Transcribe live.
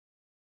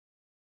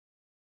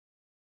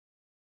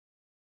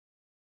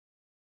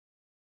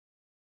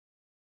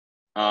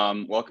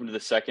Welcome to the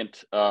second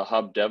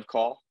Hub Dev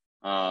call.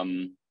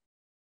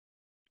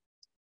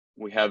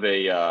 We have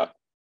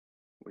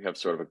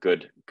sort of a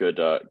good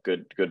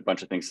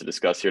bunch of things to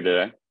discuss here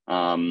today.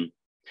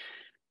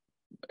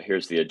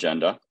 Here's the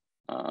agenda.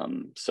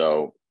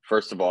 So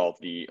first of all,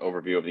 the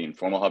overview of the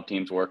informal Hub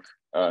team's work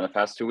in the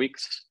past 2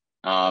 weeks.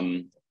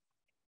 I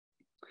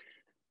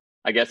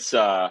guess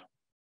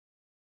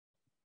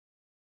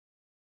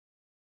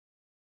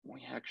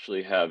we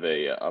actually have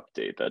a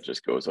update that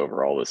just goes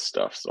over all this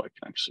stuff, so I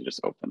can actually just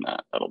open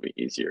that. That'll be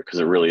easier because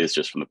it really is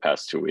just from the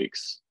past 2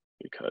 weeks.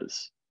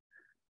 Because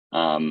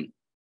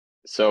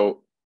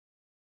so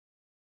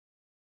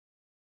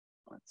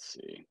let's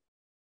see.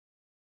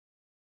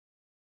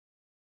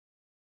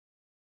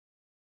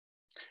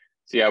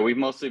 So yeah, we've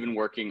mostly been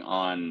working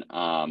on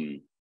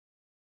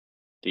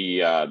the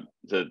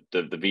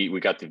V. We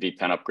got the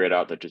V10 upgrade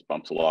out that just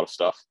bumps a lot of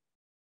stuff,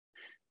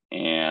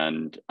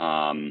 and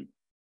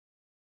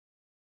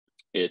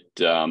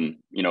it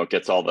it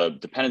gets all the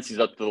dependencies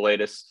up to the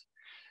latest.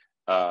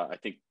 I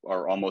think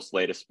our almost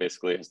latest,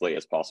 basically as late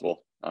as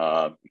possible,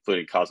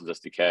 including Cosmos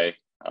SDK,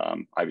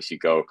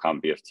 IBC Go,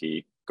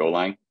 CometBFT,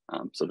 Golang.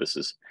 So this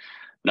is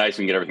nice.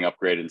 We can get everything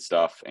upgraded and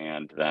stuff,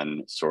 and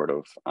then sort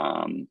of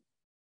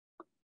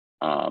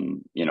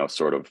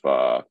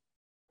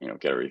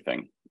get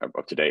everything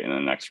up to date, and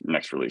then the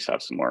next release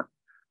have some more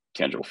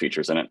tangible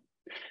features in it.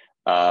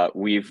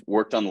 We've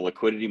worked on the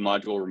liquidity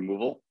module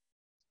removal.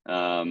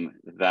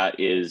 That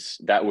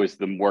was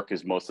the work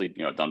is mostly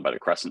done by the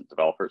Crescent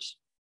developers,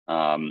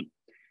 and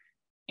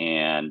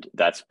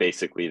that's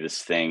basically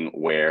this thing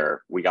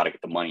where we got to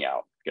get the money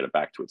out, get it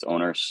back to its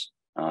owners.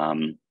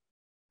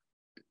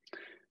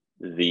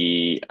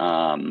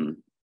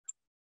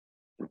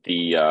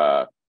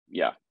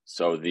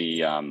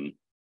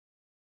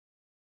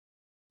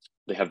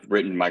 They have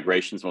written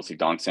migrations, mostly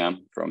Dongsam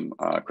from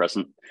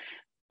Crescent,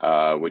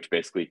 which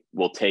basically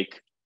will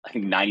take, I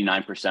think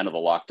 99% of the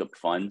locked up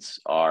funds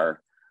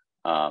are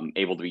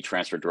able to be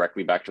transferred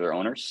directly back to their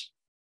owners.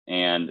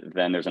 And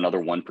then there's another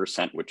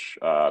 1%, which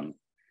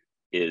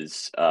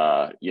is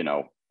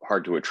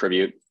hard to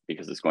attribute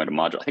because it's going to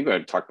module. I think we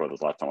had talked about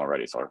this last time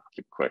already, so I'll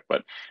keep it quick.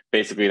 But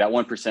basically that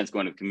 1% is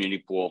going to the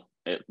community pool.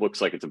 It looks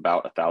like it's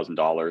about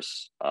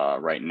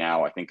 $1,000 right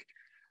now, I think.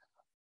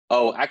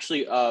 Oh,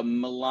 actually,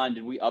 Milan,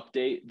 did we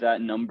update that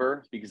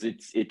number? Because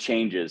it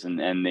changes, and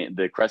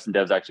the Crescent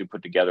devs actually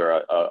put together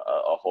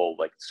a whole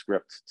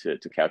script to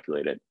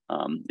calculate it.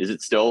 Is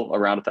it still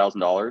around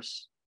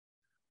 $1,000,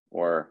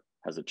 or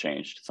has it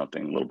changed to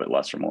something a little bit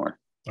less or more?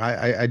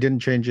 I didn't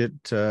change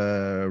it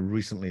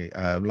recently.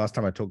 Last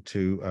time I talked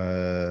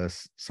to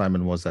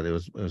Simon was that it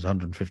was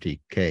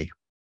 150K,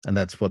 and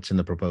that's what's in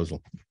the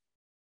proposal.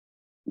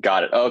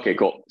 Got it. Okay,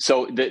 cool.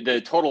 So the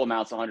total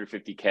amount's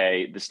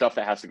 150K. The stuff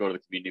that has to go to the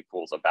community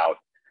pool is about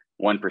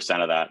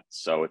 1% of that.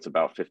 So it's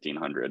about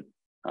 $1,500,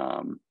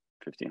 I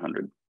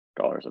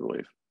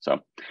believe. So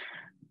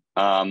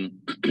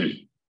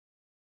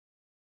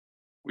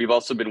we've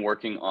also been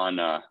working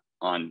on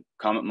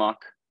CometMock,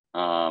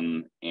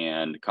 and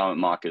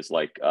CometMock is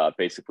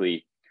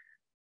basically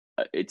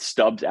it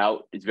stubs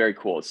out. It's very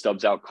cool. It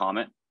stubs out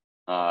Comet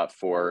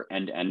for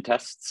end-to-end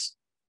tests.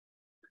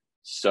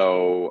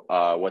 So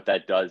what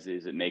that does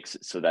is it makes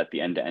it so that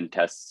the end-to-end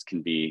tests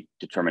can be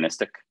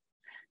deterministic,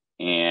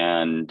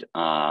 and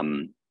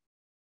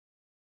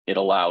it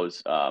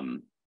allows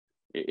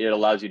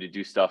you to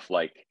do stuff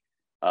like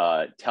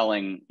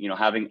telling,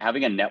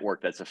 having a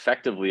network that's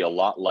effectively a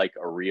lot like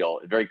a real,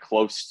 very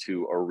close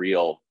to a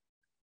real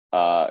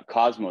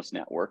Cosmos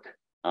network,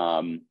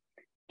 and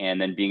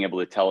then being able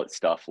to tell it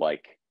stuff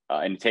like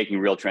and taking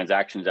real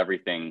transactions,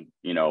 everything,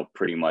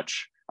 pretty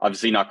much.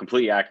 Obviously not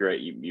completely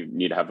accurate. You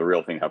need to have the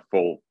real thing have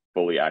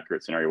fully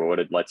accurate scenario. But what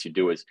it lets you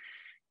do is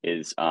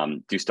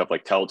do stuff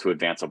like tell it to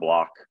advance a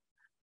block,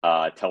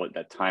 tell it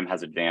that time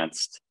has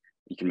advanced.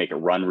 You can make it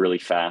run really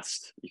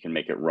fast. You can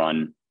make it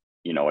run,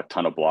 a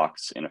ton of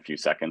blocks in a few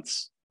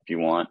seconds if you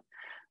want.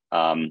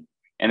 And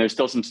there's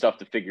still some stuff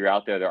to figure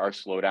out there. There are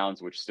slowdowns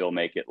which still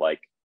make it they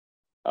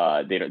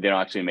don't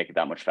actually make it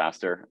that much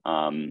faster,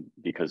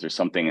 because there's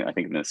something, I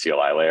think, in the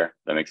CLI layer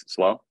that makes it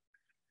slow.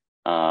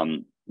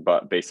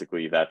 But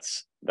basically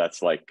that's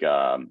hopefully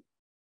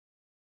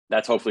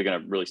going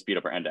to really speed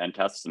up our end-to-end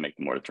tests and make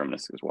them more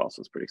deterministic as well.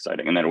 So it's pretty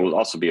exciting. And then it will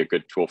also be a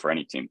good tool for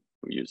any team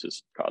who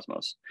uses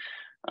Cosmos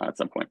at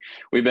some point.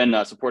 We've been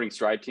supporting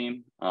Stride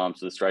team. So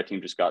the Stride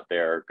team just got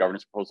their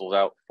governance proposals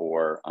out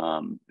for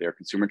their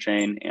consumer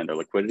chain and their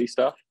liquidity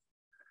stuff.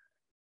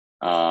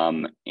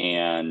 And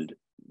we've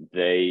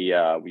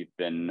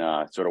been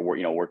sort of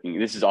working.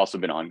 This has also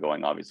been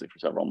ongoing, obviously, for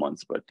several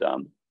months, but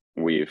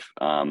we've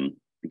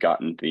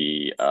gotten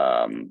the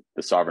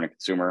sovereign and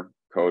consumer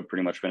code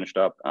pretty much finished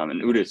up,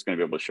 and Uda is going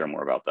to be able to share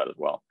more about that as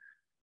well,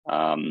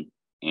 and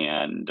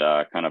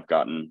kind of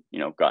gotten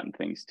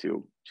things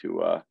to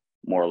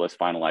more or less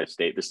finalized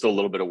state. There's still a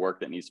little bit of work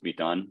that needs to be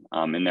done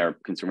in their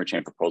consumer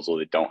chain proposal.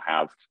 They don't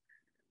have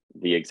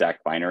the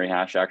exact binary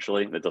hash,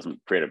 actually. That doesn't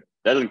create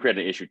an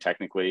issue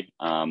technically,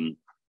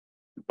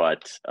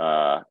 but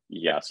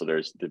yeah, so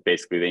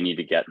basically they need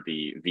to get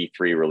the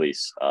V3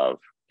 release of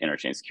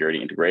Interchain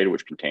Security integrated,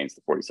 which contains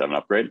the 47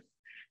 upgrade.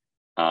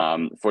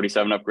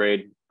 47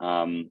 upgrade,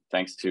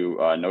 thanks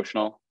to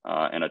Notional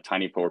and a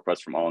tiny pull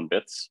request from All in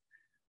Bits,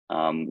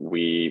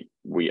 we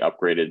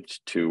upgraded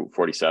to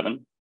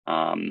 47.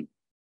 So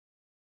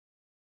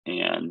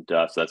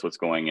that's what's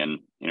going in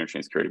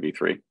Interchain Security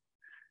V3.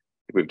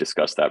 We've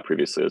discussed that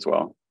previously as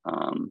well,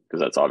 because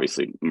that's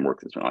obviously work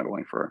that's been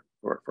ongoing for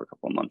a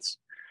couple of months.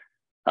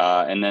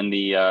 And then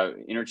the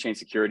Interchain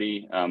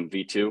Security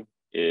V2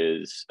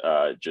 is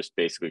just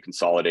basically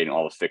consolidating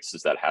all the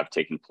fixes that have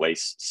taken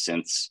place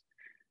since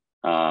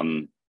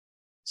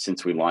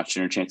we launched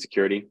Interchain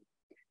Security,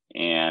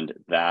 and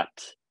that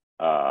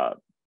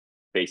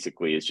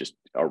basically is just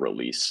a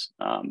release.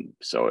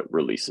 So it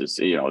releases,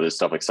 there's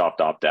stuff like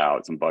soft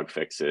opt-outs and bug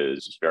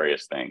fixes, just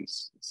various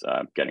things. It's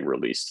getting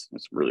released.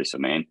 It's release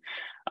domain.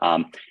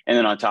 And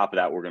then on top of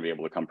that, we're going to be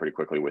able to come pretty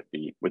quickly with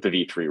the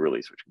V3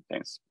 release, which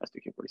contains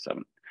SDK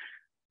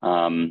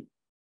 47.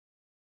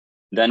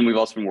 Then we've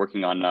also been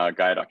working on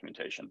Gaia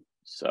documentation.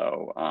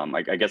 So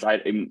I guess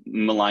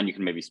Milan, you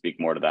can maybe speak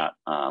more to that.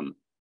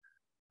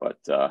 But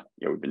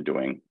yeah, we've been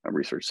doing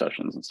research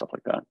sessions and stuff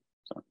like that.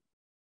 So.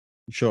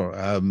 Sure.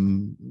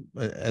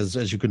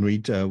 As you can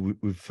read,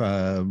 we've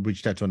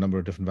reached out to a number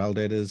of different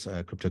validators,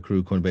 Crypto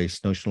Crew,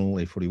 Coinbase, Notional,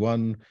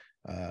 A41,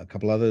 a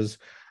couple others,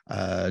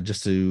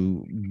 just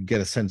to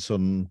get a sense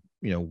on,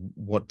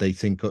 what they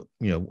think,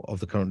 of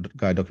the current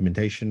Gaia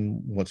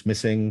documentation, what's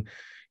missing,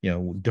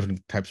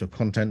 different types of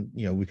content,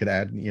 we could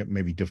add,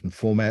 maybe different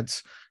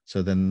formats.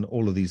 So then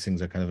all of these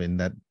things are kind of in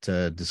that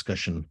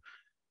discussion.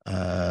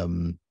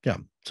 Yeah,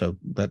 so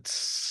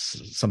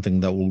that's something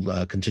that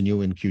will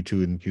continue in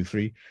Q2 and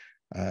Q3.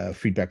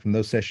 Feedback from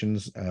those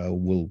sessions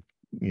will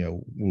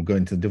go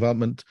into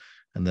development,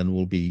 and then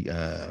we'll be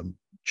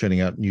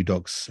churning out new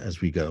docs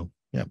as we go.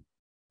 Yeah,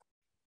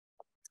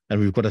 and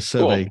we've got a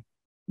survey. Cool.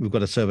 We've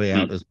got a survey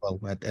out as well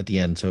at the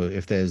end. So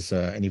if there's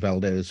any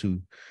validators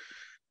who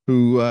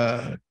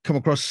come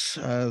across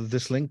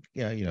this link,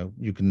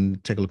 you can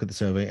take a look at the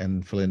survey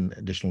and fill in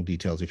additional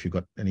details if you've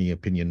got any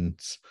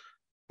opinions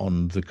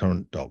on the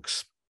current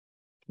docs.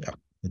 Yeah,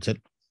 that's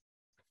it.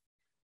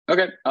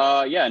 Okay.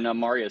 Yeah. No,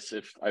 Marius,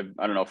 I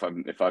don't know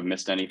if I've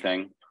missed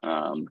anything,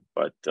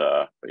 but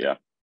yeah, if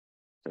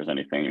there's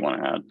anything you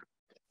want to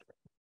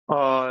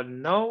add.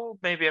 No,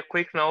 maybe a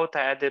quick note.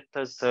 I added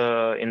as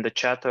in the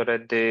chat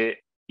already.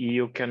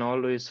 You can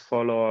always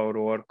follow our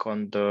work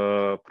on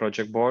the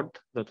project board.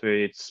 That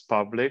way, it's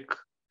public.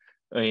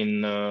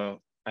 In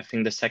I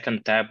think the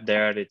second tab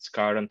there, it's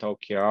current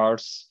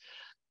OKRs,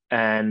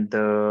 and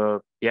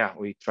yeah,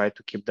 we try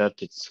to keep that.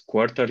 It's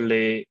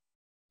quarterly.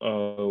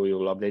 We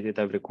will update it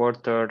every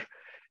quarter,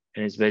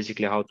 and it's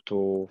basically how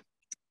to,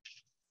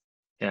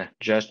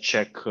 just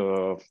check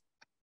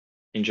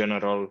in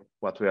general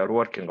what we are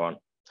working on.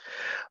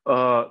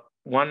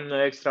 One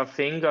extra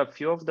thing, a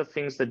few of the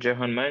things that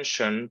Jehan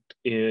mentioned,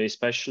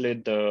 especially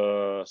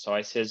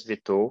ICS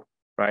V2,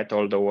 right?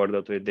 All the work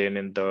that we did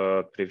in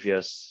the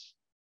previous,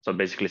 so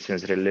basically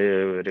since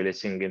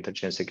releasing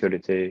Interchain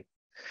Security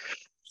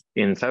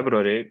in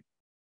February,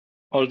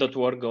 all that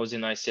work goes in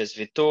ICS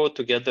V2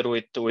 together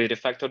with, we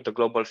refactored the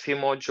global fee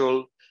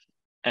module,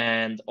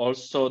 and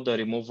also the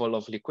removal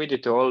of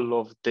liquidity. All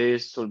of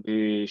this will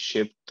be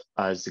shipped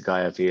as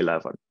Gaia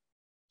V11.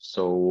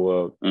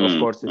 So of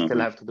course, we still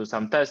have to do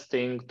some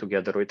testing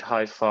together with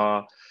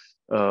Haifa.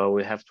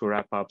 We have to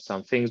wrap up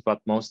some things, but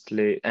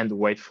mostly, and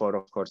wait for,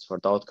 of course, for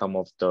the outcome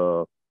of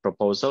the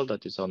proposal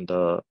that is on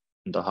the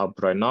hub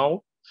right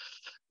now.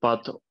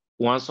 But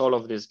once all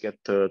of this get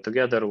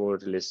together, we'll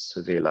release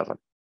V11.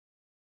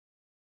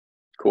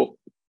 Cool.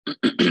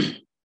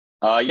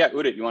 Yeah,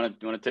 Udit, you want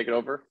to take it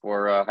over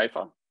for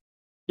Haifa?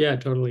 Yeah,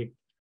 totally.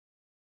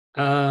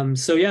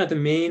 So yeah, the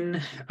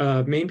main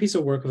piece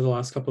of work over the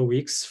last couple of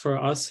weeks for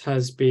us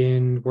has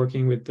been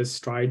working with the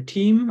Stride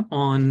team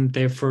on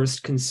their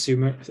first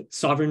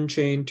sovereign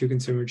chain to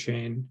consumer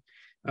chain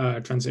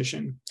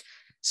transition.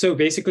 So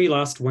basically,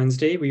 last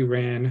Wednesday we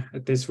ran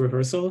this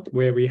rehearsal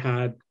where we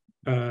had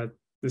the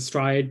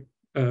Stride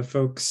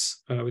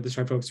folks. With the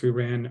Stride folks, we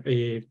ran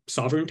a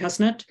sovereign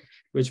testnet,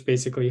 which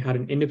basically had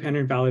an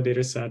independent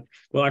validator set.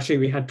 Well, actually,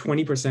 we had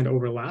 20%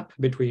 overlap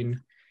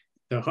between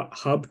the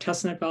hub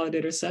testnet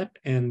validator set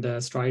and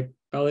the Stride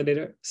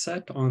validator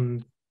set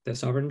on the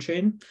sovereign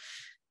chain.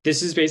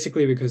 This is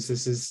basically because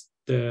this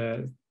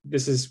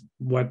is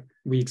what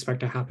we expect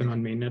to happen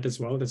on mainnet as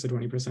well. There's a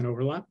 20%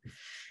 overlap.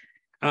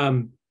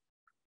 And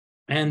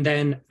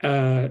then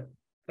the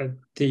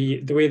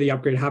way the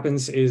upgrade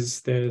happens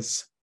is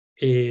there's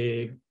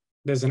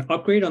an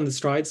upgrade on the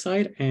Stride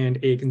side and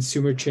a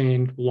consumer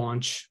chain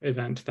launch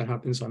event that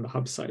happens on the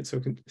hub side.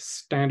 So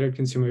standard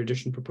consumer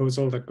edition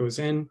proposal that goes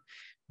in.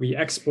 We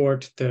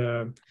export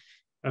the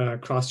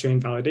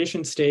cross-chain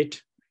validation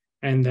state,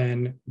 and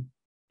then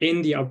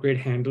in the upgrade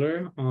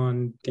handler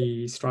on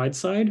the Stride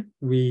side,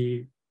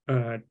 we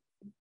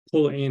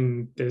pull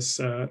in this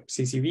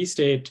CCV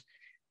state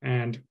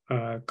and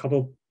a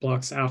couple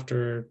blocks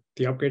after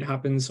the upgrade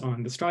happens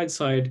on the Stride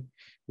side,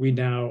 we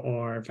now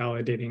are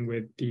validating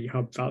with the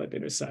hub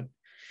validator set.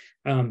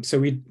 So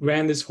we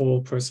ran this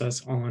whole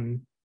process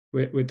on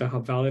with the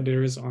hub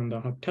validators on the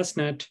hub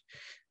testnet,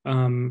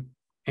 and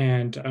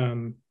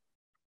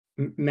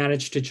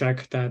managed to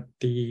check that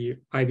the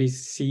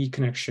IBC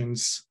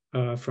connections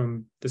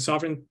from the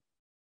sovereign,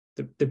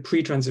 the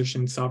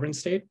pre-transition sovereign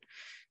state,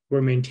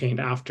 were maintained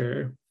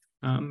after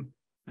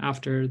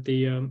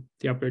the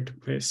upgrade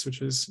took place,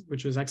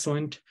 which was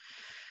excellent.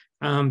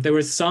 There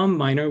were some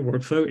minor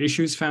workflow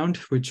issues found,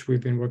 which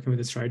we've been working with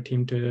the Stride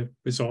team to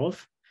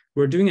resolve.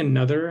 We're doing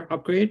another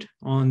upgrade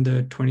on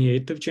the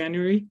 28th of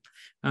January.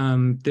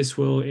 This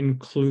will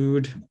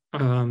include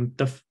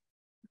what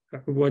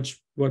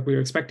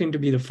we're expecting to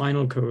be the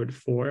final code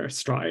for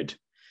Stride.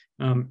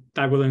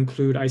 That will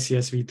include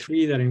ICS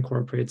v3 that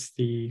incorporates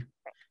the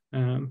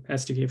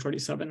SDK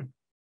 47.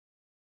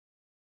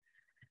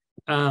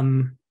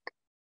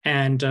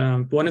 And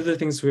one of the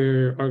things we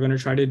are going to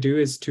try to do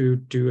is to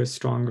do a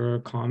stronger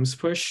comms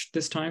push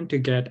this time to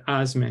get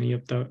as many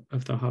of the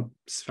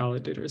hub's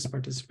validators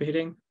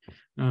participating.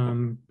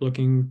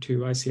 Looking to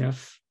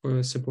ICF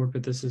for support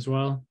with this as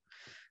well.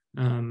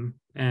 And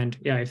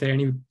yeah, if there are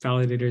any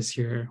validators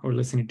here or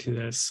listening to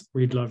this,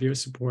 we'd love your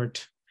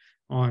support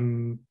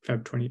on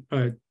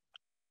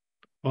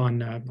on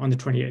the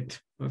 28th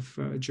of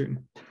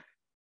June.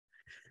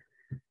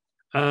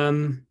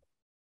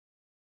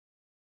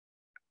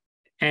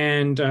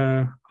 And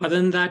other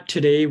than that,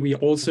 today we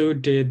also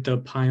did the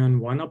Pion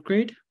 1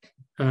 upgrade,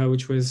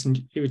 which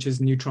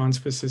is Neutron's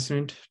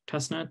persistent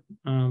testnet,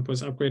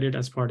 was upgraded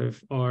as part of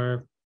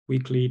our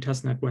weekly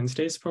Testnet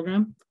Wednesdays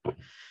program.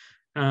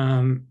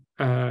 And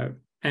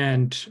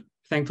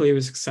thankfully it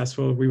was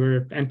successful. We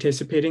were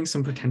anticipating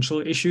some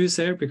potential issues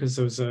there because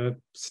there was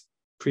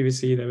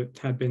previously there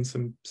had been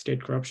some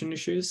state corruption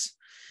issues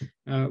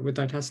with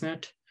that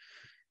testnet.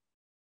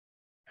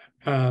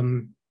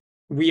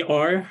 We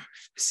are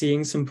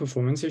seeing some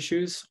performance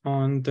issues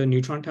on the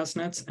Neutron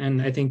testnets,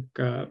 and I think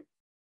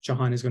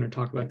Jahan is going to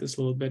talk about this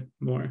a little bit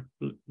more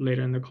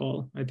later in the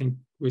call. I think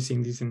we're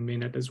seeing these in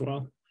mainnet as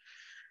well.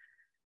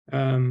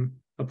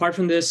 Apart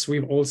from this,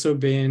 we've also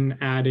been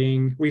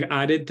we've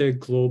added the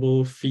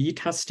global fee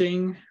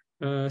testing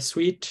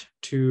suite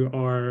to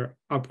our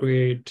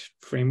upgrade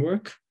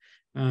framework.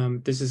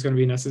 This is going to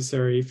be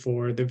necessary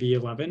for the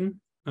V11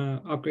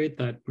 upgrade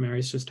that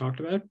Mary's just talked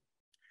about.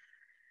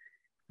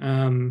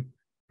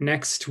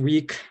 Next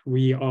week,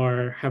 we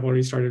have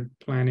already started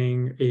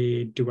planning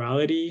a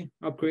duality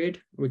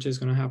upgrade, which is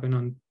going to happen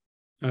on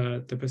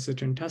the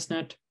persistent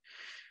testnet,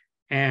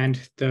 and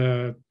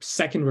the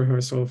second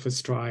rehearsal for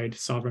Stride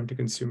sovereign to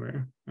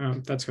consumer.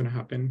 That's going to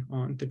happen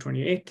on the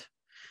 28th.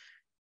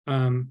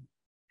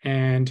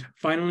 And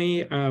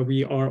finally,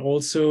 we are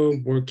also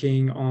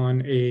working on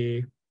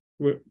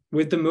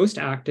with the most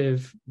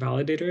active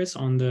validators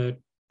on the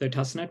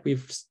testnet.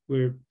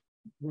 We're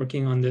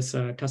working on this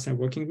testnet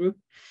working group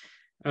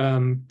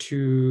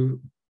to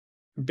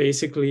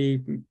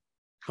basically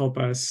help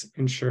us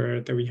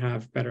ensure that we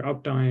have better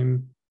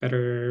uptime,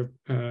 better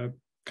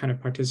kind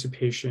of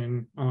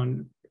participation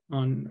on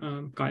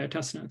Gaia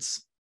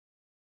testnets.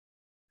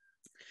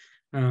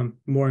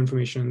 More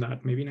information on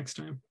that maybe next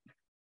time.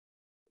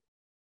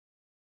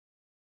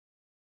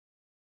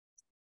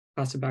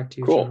 Pass it back to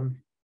you, cool. Sean.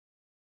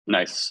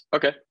 Nice.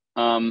 Okay.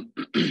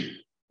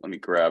 Let me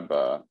grab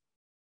hold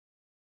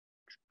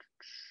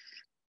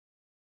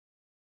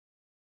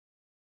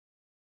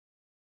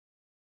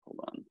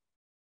on.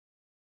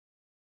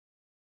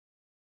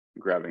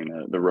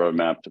 Grabbing the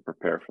roadmap to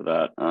prepare for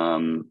that.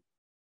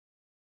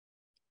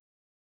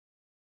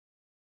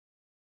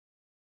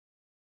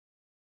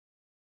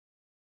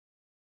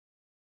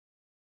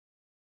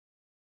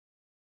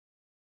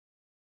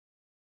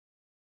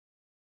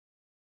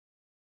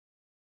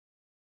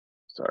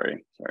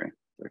 Sorry,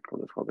 technical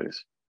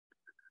difficulties.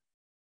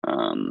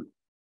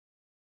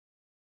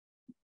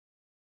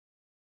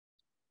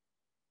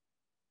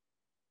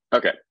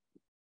 Okay.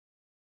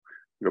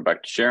 Go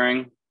back to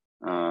sharing.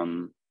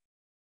 Cool.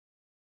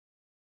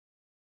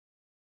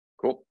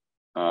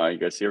 You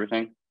guys see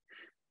everything?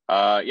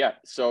 Yeah.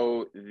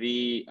 So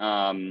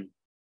I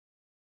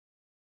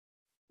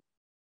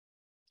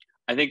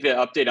think the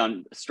update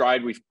on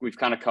Stride we've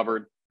kind of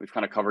covered. We've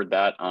kind of covered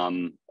that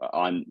in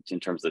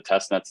terms of the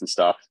test nets and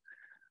stuff.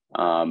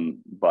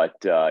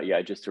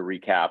 Yeah, just to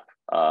recap,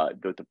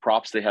 the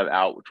props they have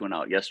out, which went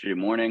out yesterday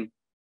morning.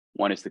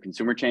 One is the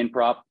consumer chain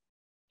prop,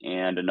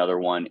 and another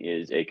one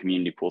is a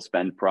community pool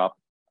spend prop.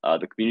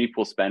 The community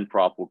pool spend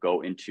prop will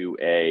go into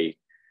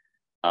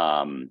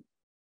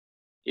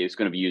it's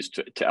going to be used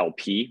to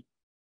LP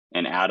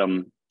an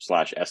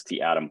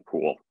Atom/ST Atom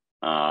pool.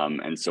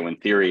 And so in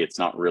theory, it's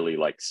not really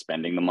like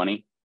spending the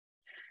money.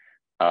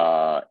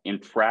 In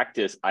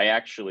practice,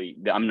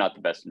 I'm not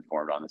the best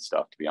informed on this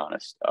stuff, to be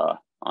honest,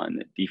 on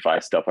the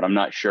DeFi stuff, but I'm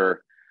not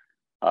sure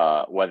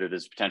whether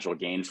there's potential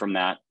gain from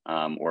that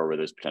or whether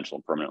there's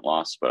potential permanent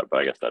loss. But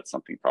I guess that's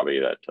something probably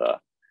that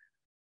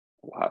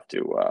we'll have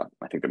to,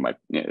 I think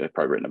they've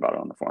probably written about it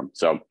on the forum.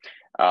 So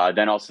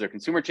Then also their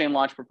consumer chain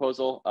launch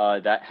proposal,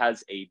 that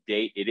has a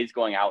date. It is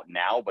going out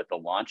now, but the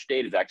launch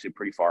date is actually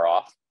pretty far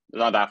off.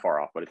 Not that far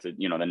off, but it's the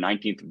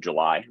 19th of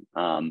July.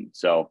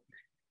 So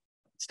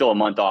still a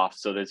month off.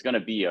 So there's going to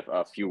be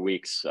a few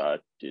weeks,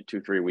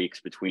 2-3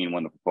 weeks between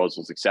when the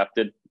proposal is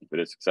accepted, if it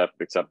is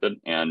accepted,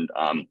 and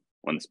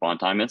when the spawn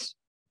time is.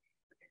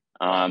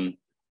 And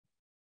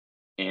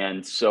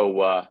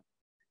so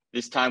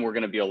this time we're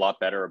going to be a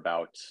lot better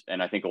about,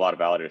 and I think a lot of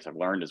validators have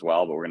learned as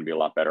well, but we're going to be a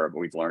lot better, but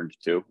we've learned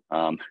too,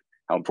 how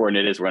important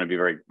it is. We're going to be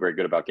very, very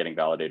good about getting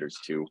validators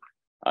to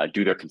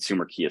do their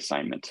consumer key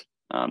assignment.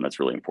 That's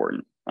really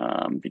important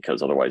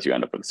because otherwise you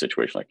end up with a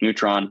situation like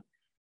Neutron.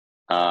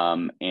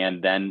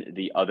 And then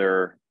the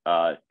other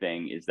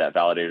thing is that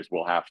validators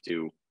will have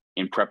to,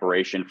 in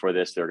preparation for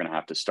this, they're going to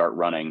have to start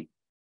running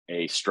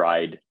a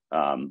Stride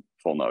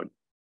full node.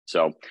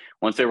 So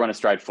once they run a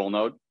Stride full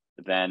node,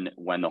 then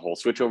when the whole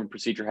switchover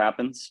procedure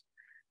happens,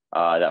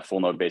 that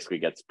full node basically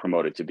gets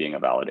promoted to being a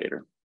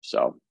validator.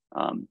 So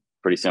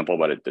pretty simple,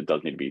 but it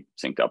does need to be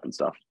synced up and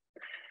stuff.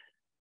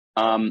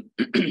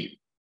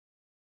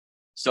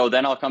 So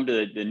then I'll come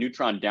to the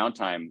Neutron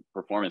downtime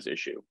performance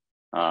issue.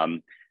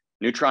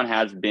 Neutron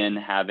has been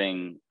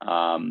having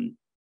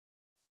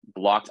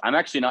blocks. I'm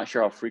actually not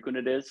sure how frequent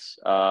it is.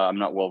 I'm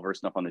not well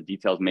versed enough on the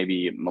details.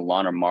 Maybe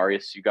Milan or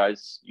Marius, you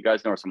guys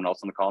know, or someone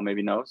else on the call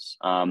maybe knows.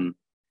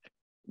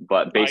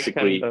 But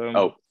basically,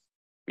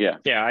 yeah,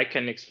 I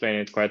can explain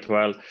it quite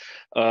well.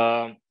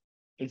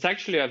 It's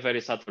actually a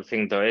very subtle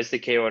thing. The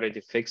SDK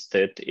already fixed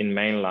it in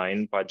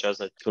mainline, but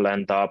just to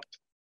end up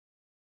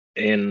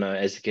in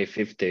SDK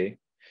 50.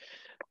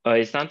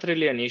 It's not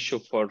really an issue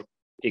for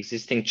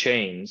existing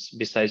chains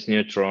besides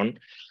Neutron.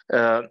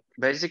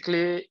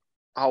 Basically,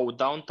 how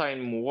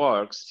downtime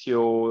works,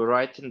 you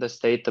write in the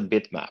state a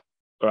bitmap,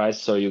 right?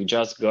 So you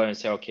just go and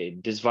say, okay,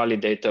 this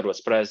validator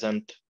was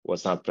present,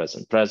 was not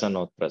present, present,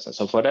 not present.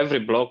 So for every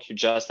block, you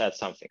just add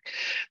something.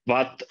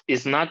 But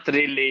it's not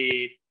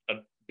really a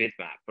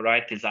bitmap,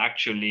 right? It's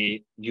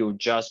actually, you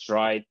just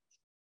write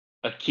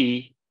a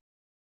key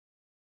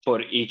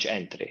for each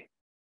entry,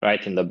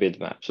 right, in the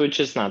bitmap,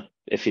 which is not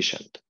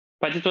efficient.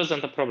 But it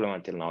wasn't a problem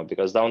until now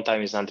because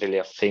downtime is not really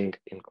a thing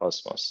in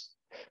Cosmos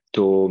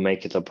to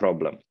make it a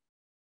problem.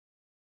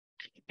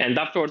 And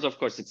afterwards, of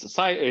course, it's a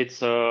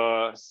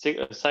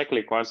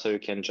cyclic one, so you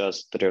can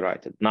just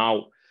rewrite it.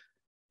 Now,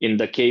 in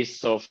the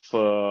case of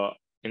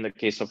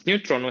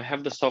Neutron, we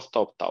have the soft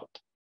opt-out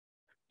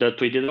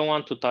that we didn't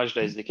want to touch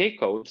the SDK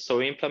code, so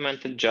we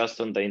implemented just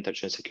on the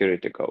Interchain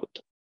Security code.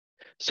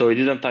 So we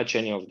didn't touch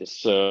any of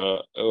this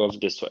code,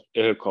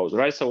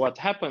 right? So what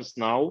happens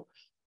now?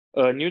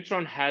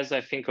 Neutron has,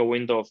 I think, a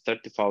window of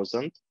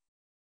 30,000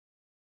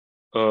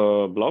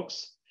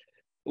 blocks,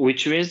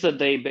 which means that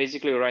they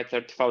basically write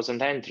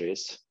 30,000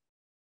 entries.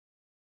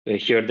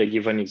 Here they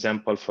give an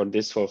example for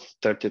this of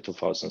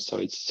 32,000, so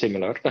it's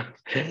similar.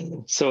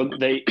 So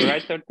they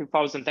write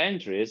 30,000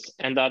 entries,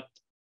 and that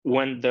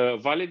when the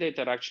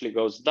validator actually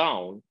goes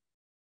down,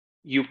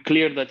 you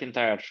clear that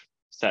entire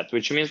set,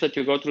 which means that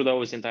you go through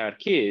those entire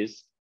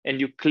keys and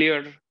you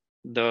clear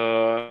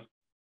the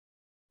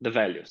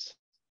values,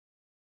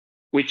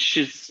 which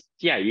is,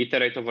 yeah, you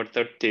iterate over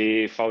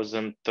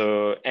 30,000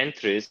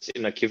 entries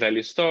in a key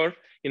value store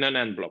in an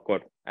end block,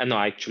 or no,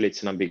 actually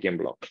it's in a big M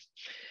block.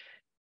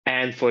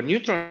 And for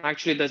Neutron,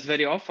 actually, that's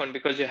very often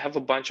because you have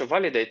a bunch of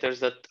validators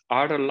that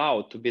are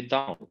allowed to be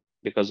down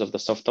because of the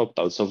soft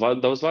opt-out. So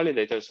those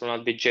validators will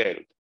not be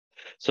jailed.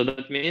 So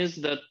that means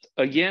that,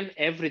 again,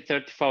 every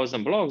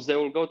 30,000 blocks, they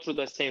will go through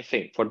the same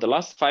thing. For the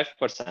last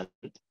 5%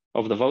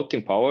 of the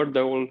voting power,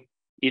 they will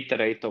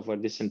iterate over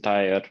this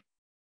entire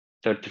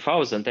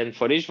 30,000. And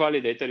for each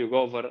validator, you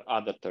go over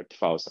other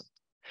 30,000.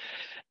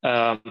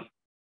 And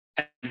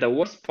the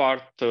worst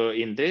part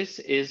in this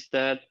is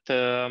that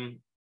the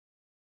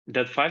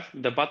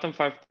bottom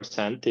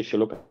 5%, if you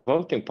look at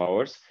voting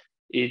powers,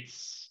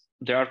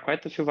 there are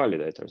quite a few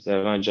validators. There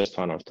are not just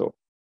one or two.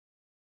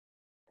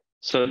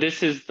 So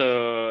this is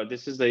the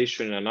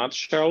issue in a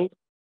nutshell.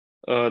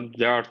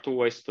 There are two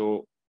ways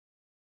to.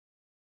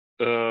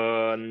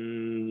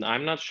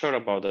 I'm not sure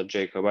about that,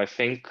 Jacob. I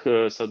think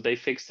so. They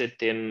fixed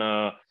it in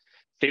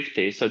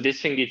 50. So this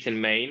thing is in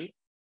main,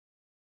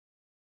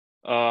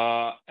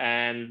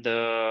 and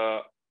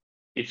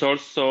it's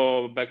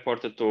also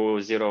backported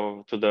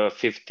to the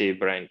 50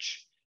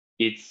 branch.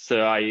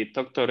 I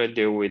talked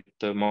already with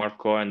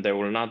Marco, and they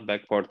will not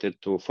backport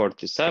it to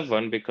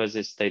 47 because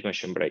it's state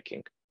machine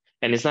breaking.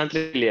 And it's not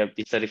really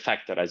it's a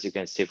refactor, as you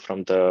can see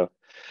from the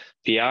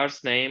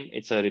PR's name.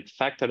 It's a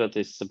refactor that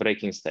is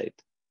breaking state.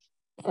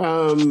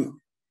 The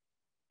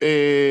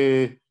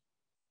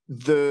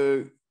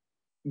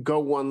go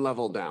one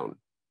level down.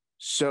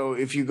 So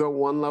if you go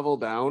one level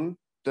down,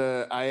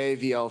 the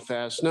IAVL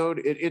fast node,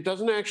 it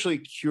doesn't actually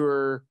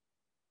cure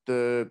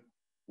the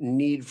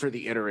need for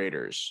the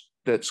iterators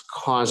that's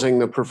causing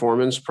the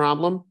performance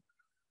problem,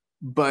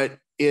 but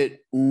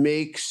it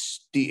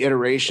makes the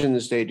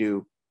iterations they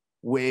do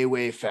way,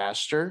 way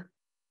faster.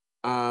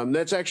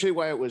 That's actually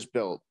why it was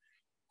built.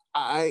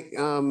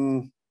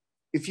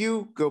 If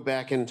you go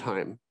back in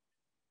time,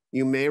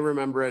 you may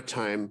remember a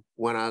time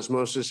when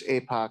Osmosis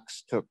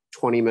Apox took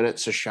 20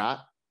 minutes a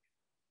shot.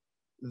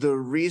 The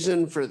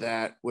reason for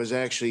that was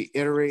actually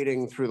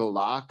iterating through the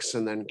locks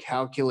and then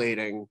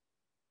calculating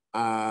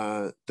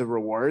the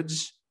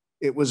rewards.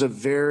 It was a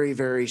very,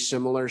 very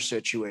similar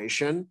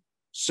situation.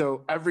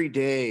 So every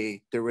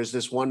day there was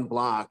this one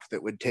block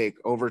that would take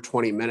over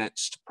 20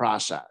 minutes to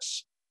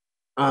process.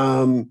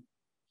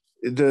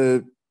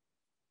 The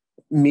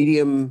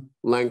medium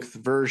length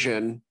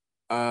version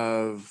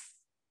of,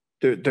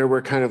 there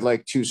were kind of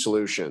like two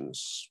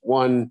solutions.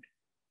 One,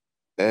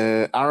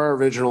 our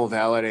original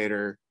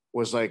validator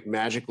was like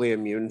magically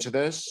immune to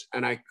this,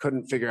 and I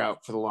couldn't figure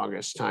out for the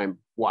longest time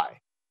why.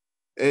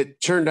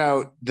 It turned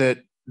out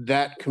that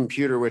that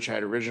computer, which I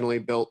had originally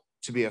built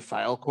to be a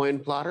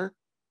Filecoin plotter,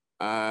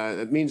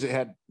 that means it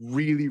had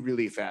really,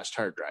 really fast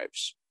hard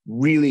drives,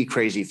 really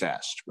crazy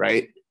fast,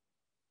 right?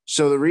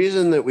 So the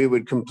reason that we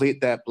would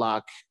complete that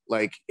block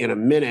like in a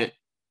minute,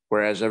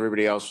 whereas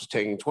everybody else was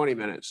taking 20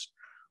 minutes,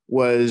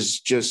 was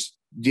just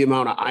the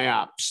amount of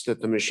IOPS that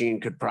the machine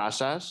could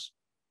process.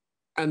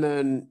 And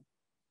then,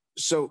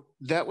 so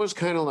that was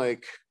kind of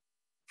like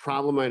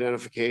problem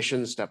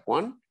identification, step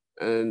one.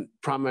 And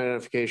problem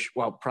identification,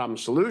 well, problem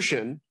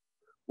solution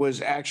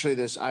was actually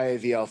this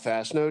IAVL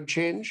fast node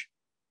change,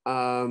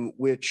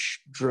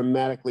 which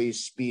dramatically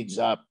speeds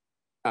up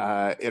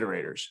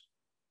iterators.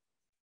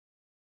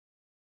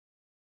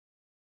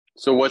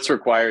 So what's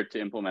required to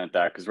implement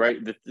that? Because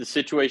the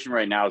situation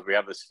right now is we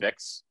have this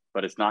fix,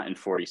 but it's not in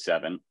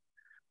 47.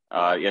 The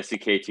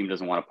SDK team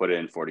doesn't want to put it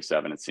in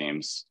 47, it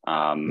seems.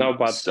 No,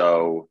 but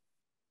so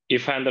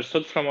if I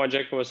understood from what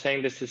Jacob was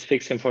saying, this is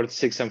fixed in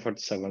 46 and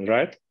 47,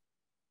 right?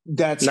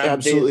 That's Not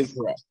absolutely this,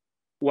 correct.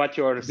 What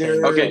you're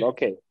saying. Okay.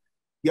 Okay.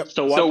 Yep.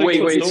 So what so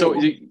wait. So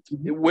do,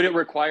 would it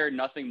require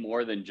nothing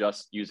more than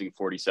just using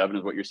 47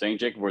 is what you're saying,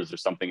 Jacob? Or is there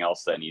something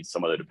else that needs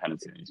some other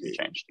dependency that needs to be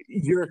changed?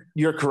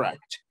 You're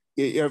correct.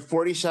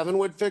 47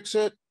 would fix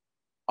it.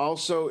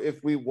 Also,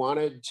 if we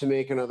wanted to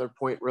make another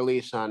point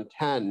release on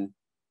 10,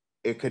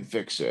 it could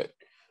fix it.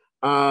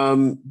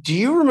 Do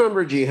you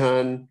remember,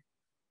 Jihan?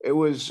 It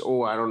was,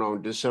 I don't know,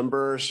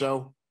 December or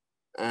so.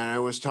 And I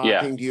was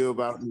talking to you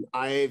about an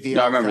IAVL.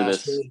 No, I remember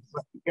this.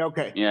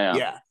 Okay.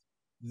 Yeah.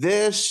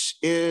 This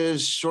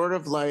is sort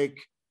of like,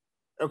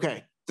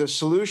 okay, the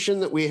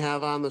solution that we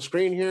have on the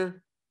screen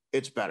here,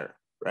 it's better,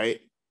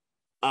 right?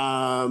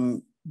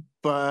 But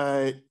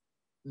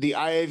the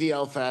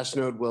IAVL fast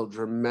node will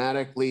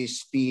dramatically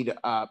speed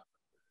up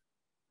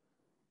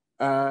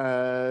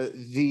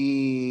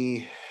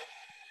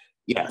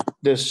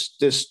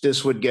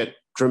this would get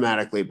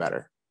dramatically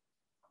better.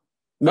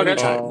 Many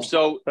times.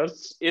 So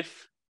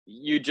if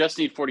you just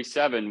need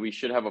 47, we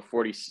should have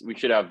ICS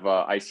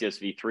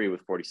v3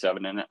 with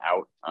 47 in it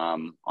out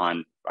on, I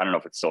don't know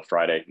if it's still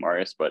Friday,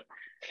 Marius, but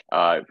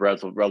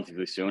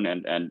relatively soon,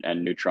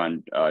 and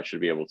Neutron should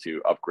be able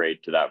to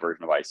upgrade to that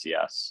version of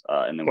ICS,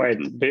 and then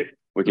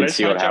we can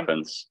see what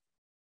happens.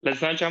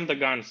 Let's not jump the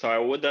gun. So I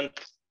wouldn't.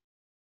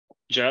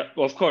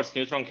 Of course,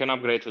 Neutron can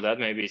upgrade to that.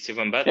 Maybe it's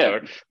even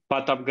better.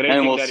 But upgrading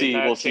and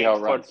we'll see how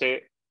it runs.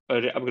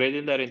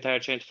 Upgrading their entire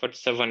chain to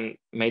 47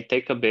 may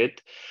take a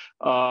bit.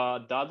 The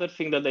other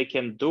thing that we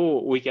can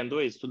do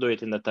is to do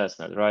it in the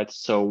testnet, right?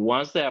 So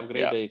once they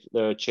upgrade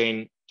the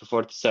chain to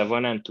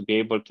 47 and to be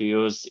able to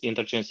use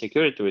Interchain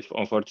Security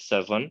on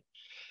 47,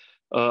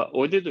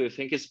 Udi, do you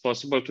think it's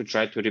possible to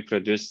try to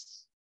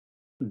reproduce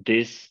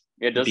this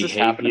does behavior? This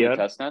happen in the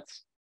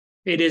testnets?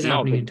 It is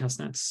happening in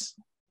testnets.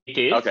 It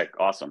is? Okay,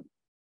 awesome.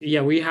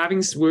 Yeah,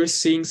 we're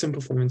seeing some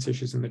performance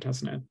issues in the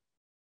testnet.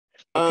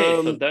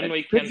 Okay, so then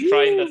we can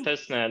try in the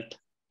testnet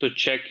to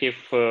check if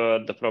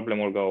the problem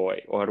will go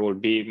away or will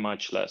be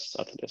much less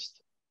at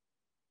least.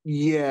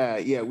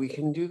 Yeah, we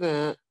can do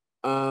that.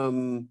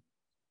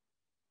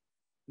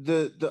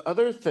 The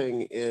other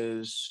thing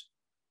is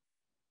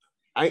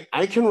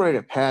I can write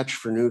a patch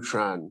for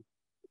Neutron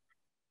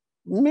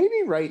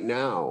maybe right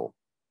now.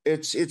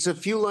 It's a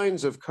few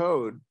lines of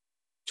code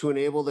to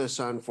enable this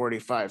on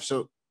 45.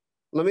 So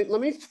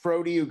let me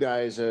throw to you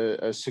guys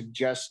a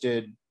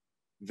suggested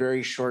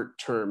very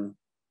short-term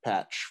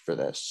patch for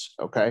this,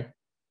 okay?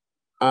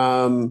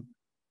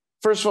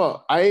 First of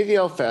all,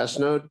 IAVL fast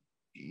node,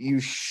 you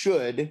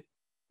should,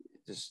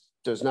 this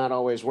does not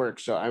always work,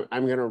 so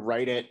I'm gonna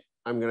write it,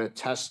 I'm gonna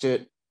test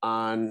it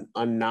on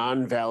a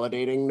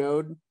non-validating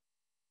node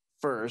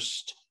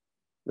first.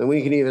 Then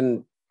we can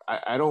even,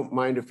 I don't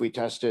mind if we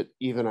test it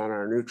even on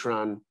our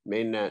Neutron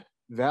mainnet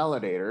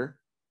validator,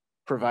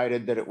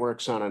 provided that it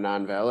works on a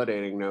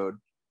non-validating node.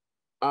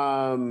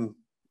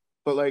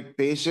 But like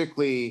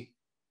basically,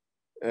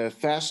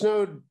 fast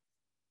node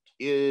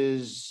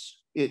is,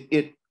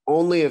 it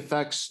only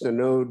affects the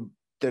node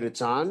that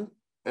it's on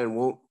and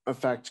won't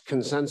affect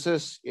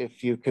consensus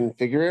if you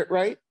configure it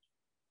right.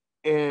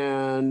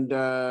 And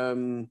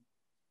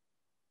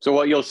so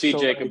what you'll see,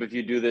 Jacob, if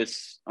you do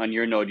this on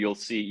your node, you'll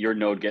see your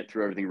node get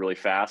through everything really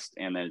fast,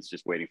 and then it's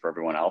just waiting for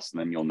everyone else, and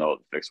then you'll know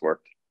the fix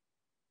worked.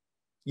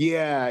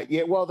 Yeah.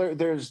 Well,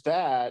 there's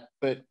that,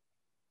 but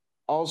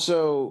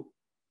also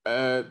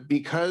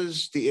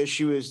because the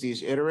issue is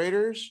these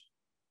iterators,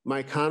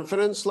 my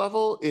confidence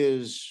level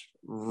is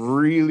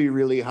really,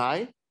 really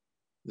high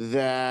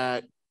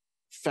that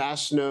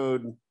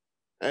Fastnode,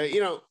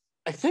 I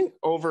think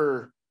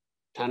over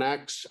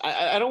 10x.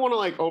 I don't want to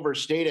like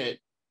overstate it,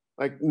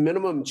 like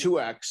minimum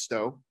 2x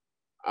though,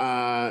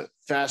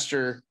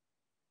 faster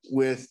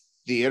with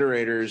the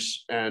iterators,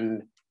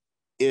 and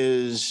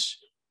is,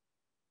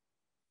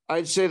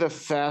 I'd say, the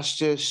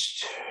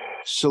fastest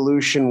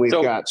solution we've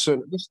got.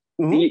 So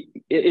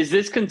is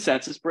this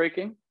consensus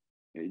breaking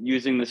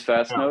using this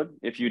fast node?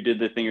 If you did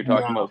the thing you're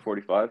talking about,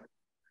 45.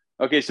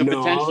 Okay, so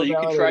potentially you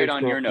could try it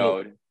on your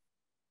node.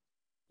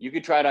 You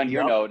could try it on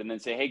your node and then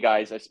say, hey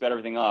guys, I sped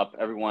everything up.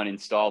 Everyone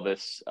install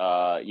this.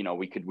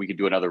 We could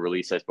do another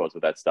release, I suppose,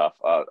 with that stuff,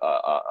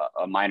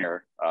 a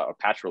minor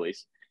patch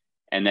release.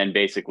 And then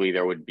basically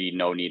there would be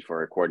no need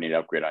for a coordinated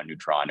upgrade on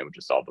Neutron. It would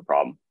just solve the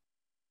problem.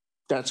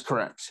 That's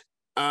correct.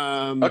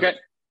 Okay.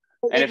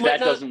 And if that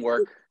doesn't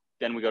work,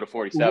 then we go to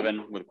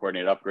 47 with a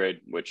coordinated upgrade,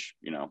 which,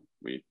 Yeah,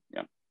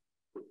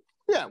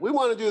 we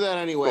want to do that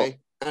anyway,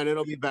 and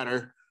it'll be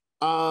better.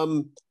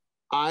 I'll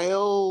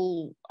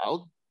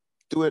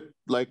do it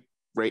like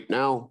right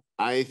now.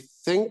 I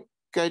think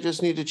I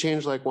just need to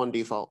change like one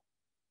default.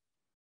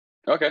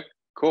 Okay,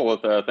 cool.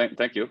 Well,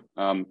 thank you.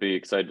 Be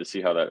excited to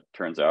see how that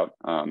turns out.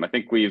 I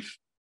think we've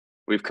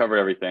covered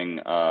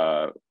everything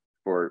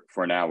for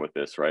now with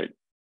this, right?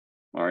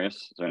 Marius,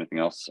 is there anything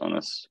else on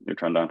this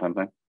Neutron downtime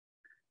thing?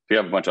 If you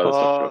have a bunch of other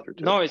stuff to go through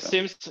too. No, it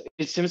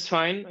seems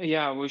fine.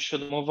 Yeah, we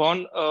should move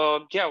on.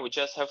 Yeah, we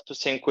just have to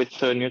sync with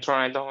Neutron.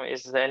 I don't.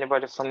 Is there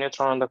anybody from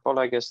Neutron on the call?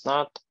 I guess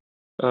not.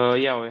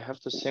 Yeah, we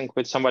have to sync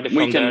with somebody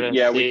from there.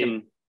 Yeah,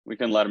 we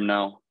can let them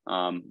know.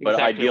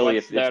 But ideally,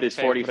 if this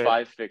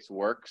 45 fix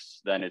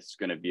works, then it's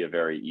going to be a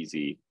very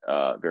easy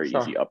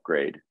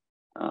upgrade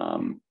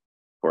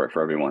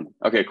for everyone.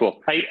 Okay,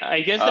 cool.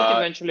 I guess that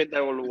eventually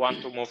they will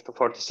want to move to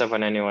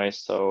 47 anyway.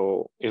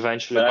 So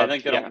eventually, but I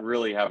think they don't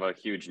really have a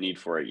huge need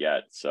for it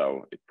yet.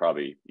 So it's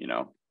probably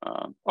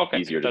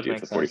easier to do if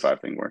the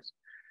 45 thing works.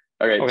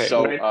 Okay,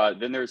 so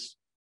then there's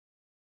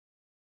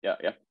yeah.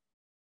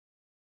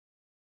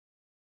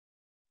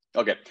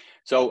 Okay,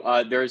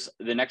 so there's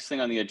the next thing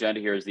on the agenda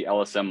here is the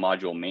LSM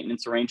module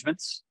maintenance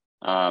arrangements,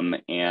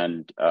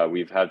 and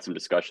we've had some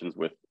discussions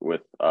with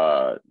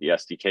the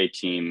SDK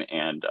team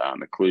and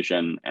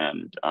Occlusion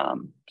and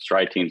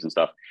Stride teams and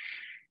stuff,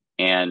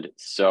 and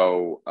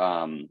so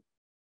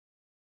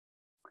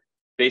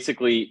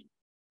basically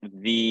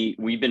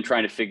we've been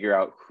trying to figure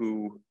out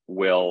who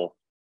will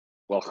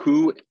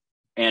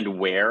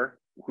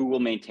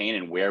maintain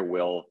and where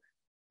will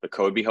the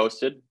code be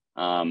hosted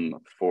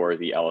for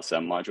the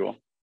LSM module.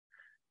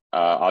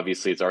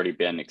 Obviously, it's already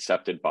been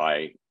accepted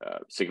by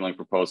signaling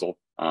proposal.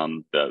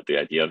 The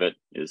idea of it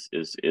is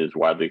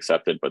widely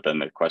accepted, but then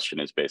the question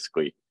is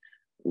basically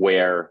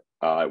where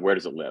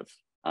does it live?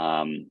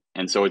 And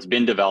so it's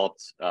been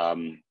developed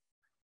in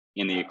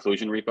the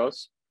Occlusion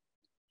repos.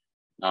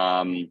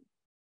 And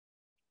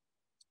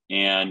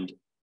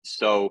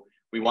so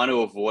we want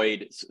to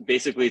avoid,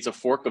 basically it's a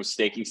fork of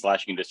staking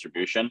 /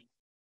 distribution.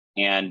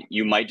 And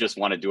you might just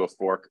want to do a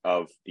fork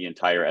of the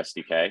entire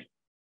SDK.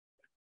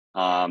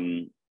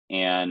 And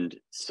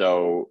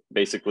so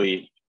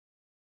basically,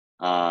 you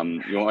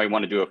might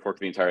want to do a fork of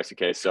the entire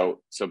SDK.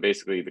 So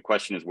basically the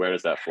question is, where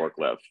does that fork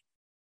live?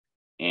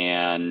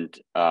 And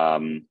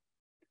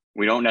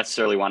we don't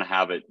necessarily want to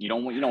have it, we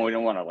don't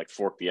want to like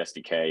fork the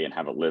SDK and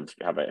have a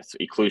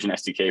Occlusion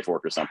SDK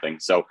fork or something.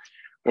 So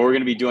what we're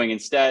going to be doing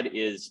instead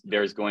is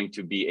there's going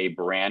to be a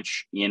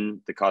branch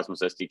in the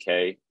Cosmos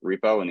SDK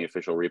repo, in the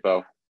official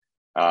repo.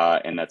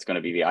 And that's going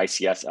to be the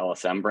ICS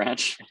LSM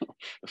branch,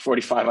 the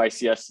 45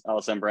 ICS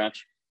LSM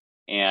branch,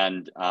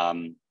 and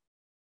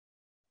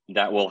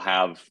that will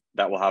have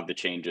the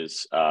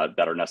changes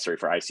that are necessary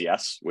for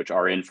ICS, which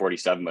are in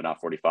 47 but not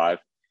 45,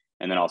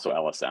 and then also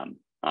LSM,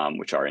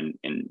 which are in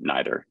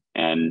neither.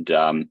 And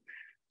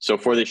so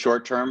for the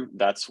short term,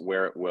 that's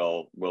where it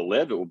will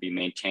live. It will be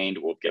maintained.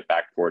 We'll get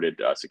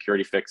backported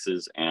security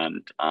fixes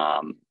and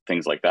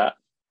things like that.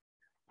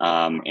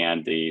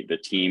 And the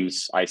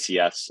teams,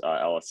 ICS,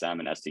 LSM,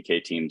 and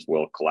SDK teams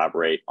will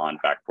collaborate on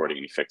backporting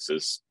any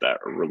fixes that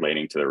are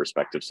relating to their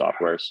respective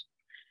softwares.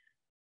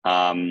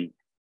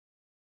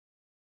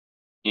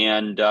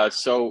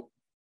 So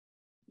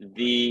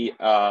the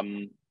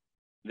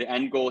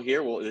end goal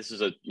here, well, this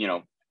is a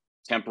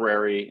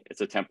temporary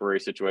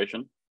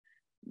situation,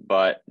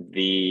 but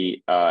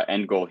the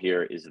end goal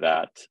here is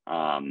that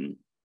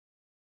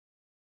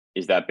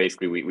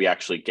basically we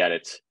actually get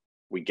it.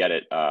 We get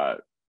it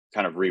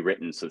kind of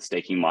rewritten so the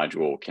staking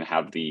module can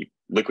have the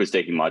liquid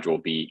staking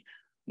module be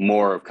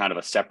more of kind of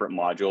a separate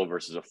module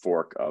versus a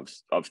fork of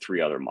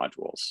 3 other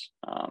modules.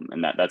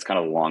 And that's kind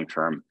of the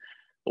long-term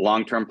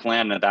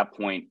plan. And at that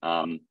point,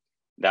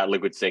 that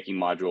liquid staking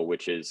module,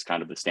 which is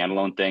kind of the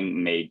standalone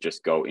thing, may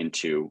just go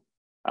into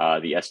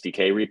the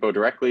SDK repo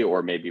directly,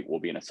 or maybe it will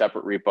be in a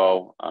separate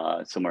repo,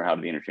 similar how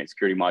the Interchain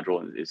Security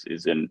module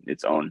is in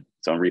its own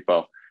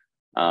repo.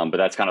 But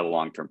that's kind of the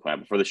long-term plan.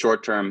 But for the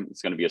short term,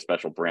 it's going to be a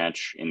special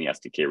branch in the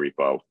SDK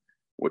repo,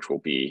 which will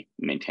be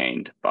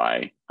maintained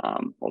by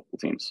multiple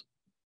teams.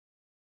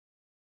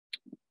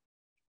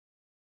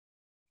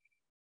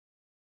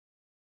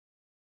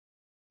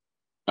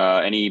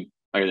 Are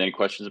there any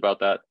questions about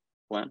that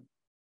plan?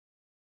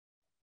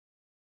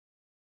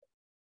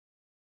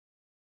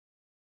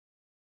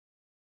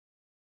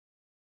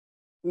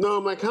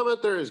 No, my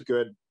comment there is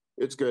good.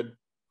 It's good.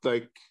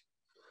 Like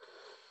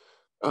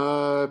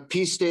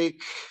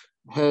P-Stake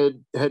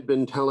had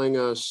been telling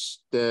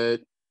us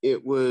that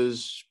it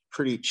was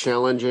pretty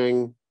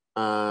challenging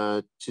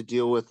to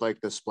deal with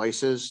like the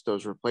splices,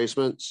 those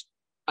replacements.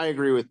 I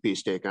agree with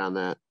P-Stake on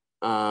that.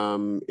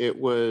 It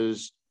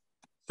was,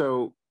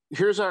 so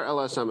here's our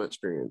LSM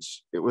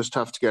experience. It was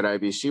tough to get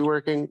IBC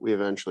working. We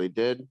eventually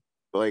did,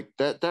 but like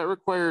that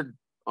required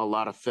a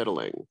lot of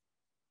fiddling.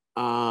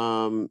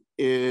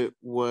 It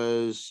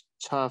was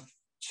tough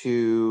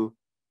to,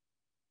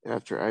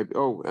 and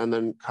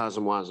then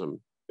CosmWasm.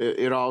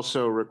 It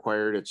also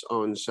required its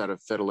own set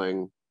of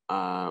fiddling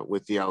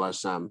with the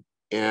LSM.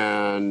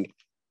 And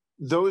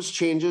those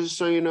changes,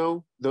 so you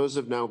know, those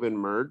have now been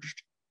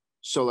merged.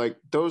 So like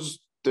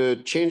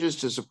the changes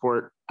to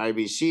support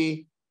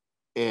IBC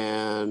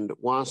and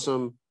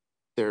WASM,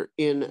 they're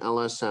in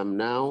LSM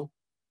now.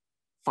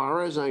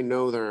 Far as I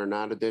know, there are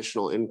not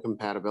additional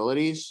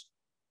incompatibilities.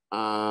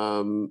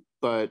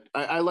 But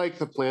I like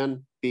the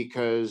plan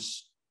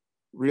because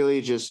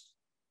really just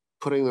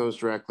putting those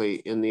directly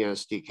in the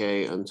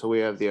SDK until we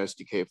have the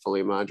SDK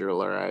fully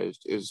modularized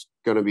is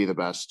going to be the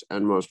best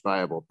and most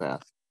viable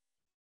path.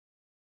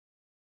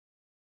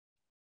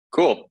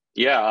 Cool.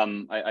 Yeah,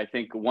 I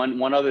think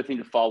one other thing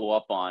to follow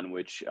up on,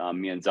 which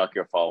me and Zaki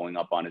are following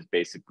up on, is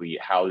basically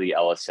how the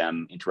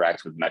LSM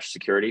interacts with mesh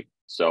security.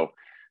 So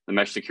the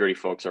mesh security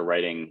folks are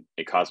writing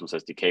a Cosmos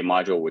SDK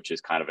module, which is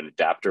kind of an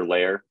adapter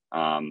layer.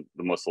 The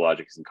most of the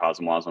logic is in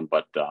CosmWasm,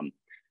 but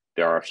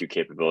there are a few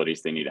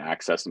capabilities they need to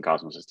access in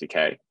Cosmos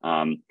SDK.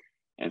 And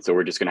so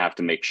we're just going to have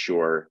to make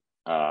sure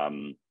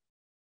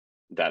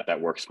that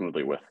works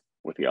smoothly with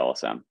the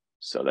LSM.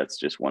 So that's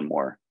just one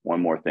more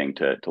thing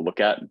to look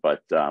at.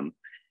 But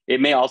it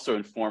may also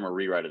inform a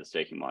rewrite of the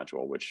staking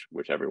module,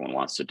 which everyone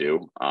wants to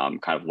do.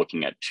 Kind of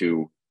looking at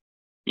two,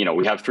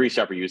 we have three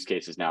separate use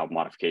cases now of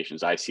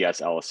modifications: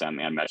 ICS, LSM,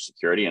 and mesh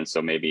security. And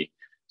so maybe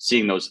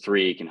seeing those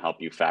three can help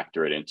you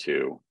factor it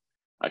into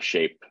a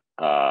shape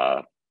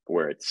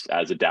where it's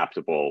as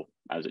adaptable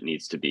as it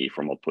needs to be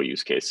for multiple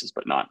use cases,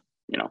 but not,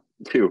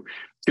 too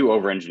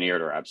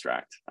over-engineered or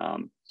abstract.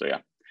 So yeah,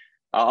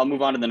 I'll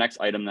move on to the next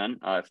item then.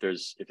 If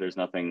there's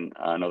nothing,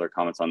 no other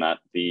comments on that.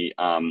 The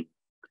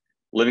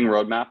living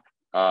roadmap.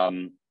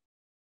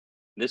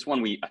 This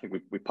one I think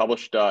we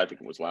published. I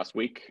think it was last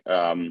week.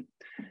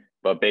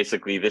 But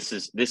basically, this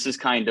is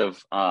kind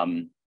of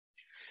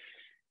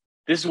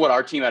this is what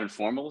our team at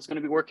Informal is going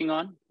to be working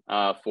on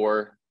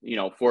for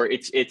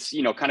it's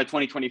kind of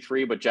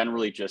 2023, but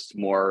generally just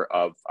more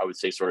of, I would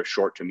say, sort of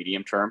short to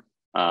medium term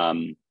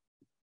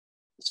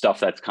stuff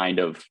that's kind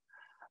of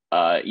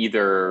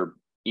either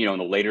in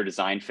the later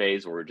design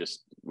phase, or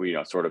just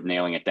sort of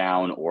nailing it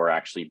down, or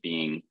actually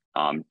being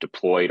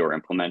deployed or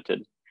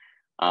implemented.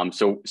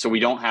 So we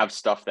don't have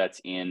stuff that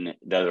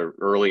are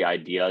early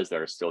ideas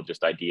that are still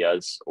just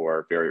ideas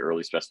or very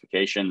early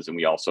specifications, and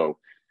we also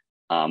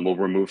will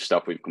remove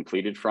stuff we've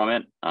completed from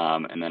it,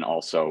 and then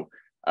also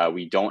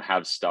we don't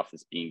have stuff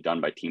that's being done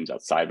by teams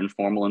outside of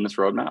Informal in this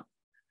roadmap.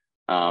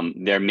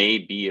 There may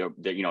be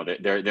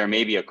there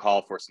may be a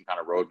call for some kind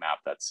of roadmap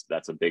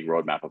that's a big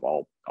roadmap of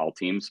all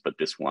teams, but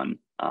this one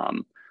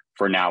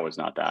for now is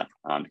not that,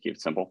 to keep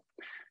it simple.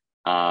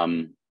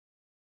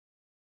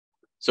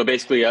 So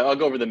basically, I'll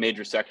go over the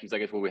major sections, I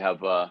guess, where we have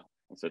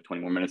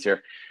 20 more minutes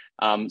here.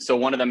 So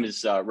one of them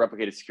is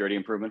replicated security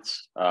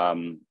improvements.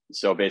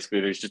 So basically,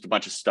 there's just a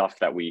bunch of stuff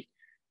that we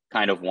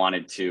kind of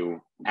wanted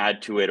to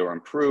add to it or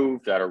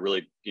improve that are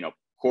really,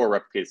 core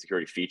replicated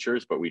security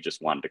features, but we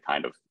just wanted to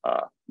kind of,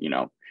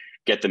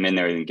 get them in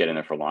there and get in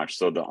there for launch.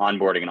 So the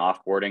onboarding and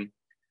offboarding.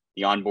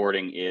 The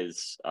onboarding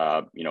is,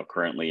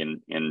 currently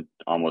in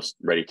almost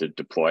ready to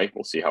deploy.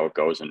 We'll see how it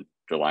goes in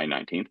July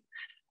 19th.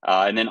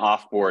 And then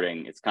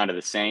offboarding, it's kind of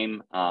the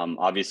same.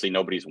 Obviously,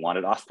 nobody's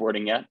wanted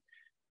offboarding yet.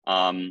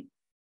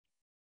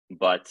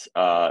 But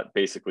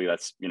basically,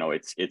 that's,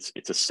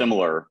 it's a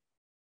similar,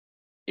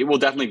 it will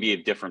definitely be a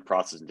different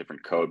process and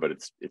different code, but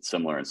it's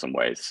similar in some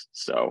ways.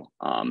 So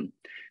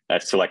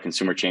that's to let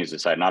consumer chains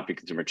decide not to be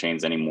consumer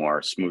chains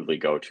anymore, smoothly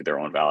go to their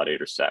own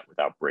validator set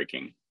without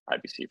breaking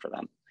IBC for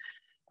them.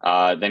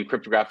 Then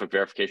cryptographic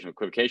verification of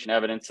equivocation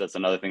evidence. That's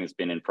another thing that's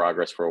been in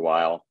progress for a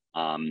while.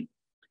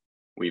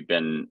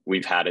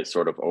 We've had it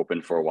sort of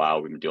open for a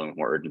while. We've been dealing with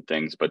more urgent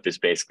things, but this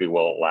basically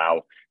will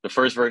allow, the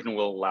first version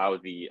will allow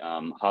the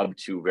hub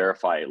to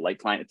verify light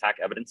client attack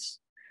evidence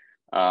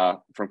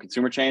from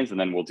consumer chains, and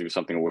then we'll do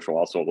something which will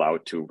also allow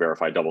it to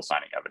verify double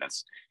signing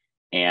evidence.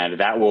 And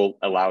that will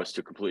allow us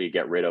to completely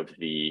get rid of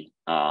the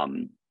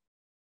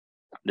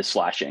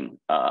slashing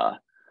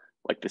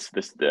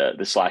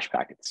the slash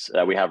packets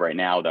that we have right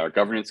now that are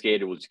governance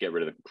gated. We'll just get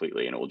rid of it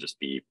completely, and it will just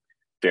be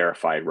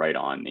verified right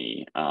on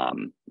the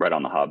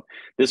hub.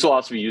 This will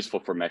also be useful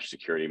for mesh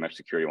security. Mesh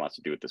security wants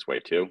to do it this way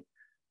too,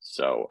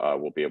 so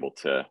we'll be able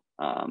to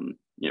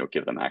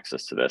give them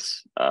access to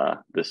this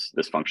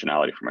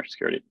functionality for mesh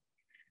security.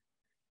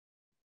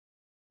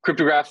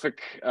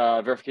 Cryptographic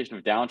verification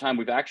of downtime.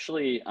 We've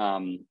actually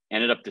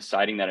ended up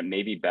deciding that it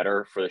may be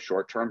better for the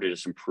short term to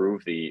just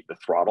improve the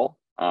throttle.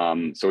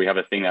 So we have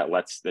a thing that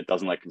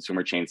doesn't let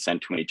consumer chains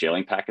send too many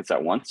jailing packets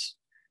at once.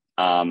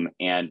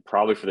 And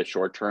probably for the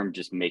short term,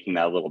 just making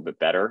that a little bit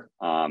better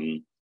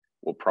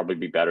will probably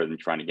be better than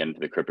trying to get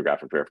into the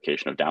cryptographic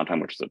verification of downtime,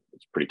 which is a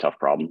pretty tough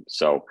problem.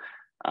 So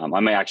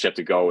I may actually have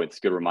to go. It's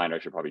a good reminder. I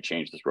should probably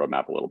change this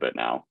roadmap a little bit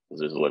now,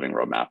 because there's a living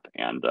roadmap,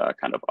 and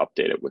kind of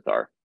update it with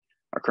our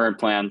current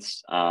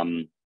plans.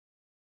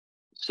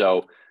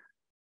 So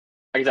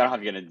I guess I don't have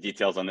to get into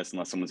details on this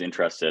unless someone's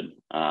interested,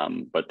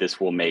 but this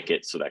will make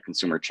it so that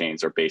consumer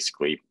chains are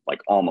basically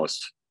like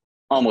almost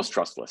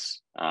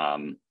trustless.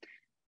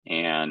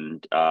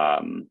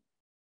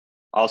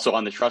 Also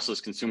on the trustless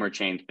consumer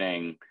chain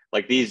thing,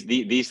 like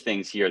these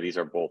things here, these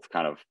are both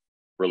kind of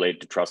related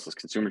to trustless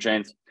consumer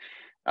chains.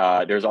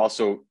 There's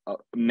also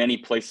many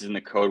places in the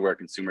code where a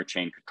consumer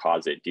chain could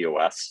cause a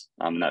DOS,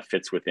 and that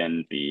fits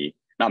within the,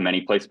 not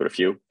many places, but a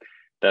few,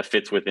 that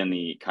fits within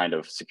the kind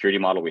of security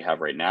model we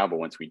have right now. But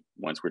once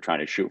we're trying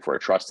to shoot for a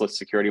trustless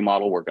security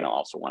model, we're going to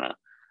also want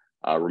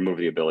to remove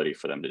the ability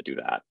for them to do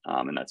that.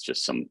 And that's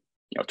just some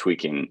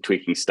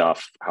tweaking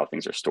stuff, how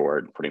things are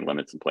stored, putting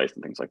limits in place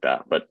and things like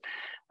that. But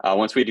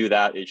once we do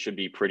that, it should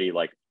be pretty,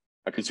 like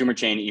a consumer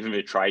chain, even if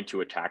it tried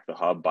to attack the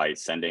hub by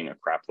sending a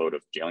crap load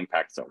of jailing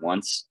packets at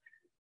once,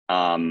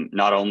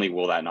 not only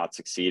will that not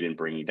succeed in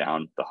bringing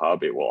down the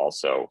hub, it will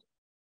also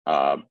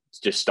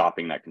just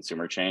stopping that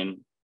consumer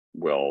chain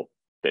will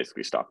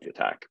basically stop the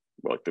attack.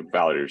 Well, like the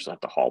validators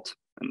have to halt,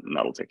 and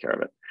that'll take care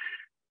of it.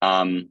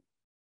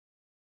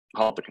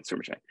 Halt the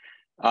consumer chain.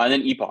 And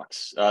then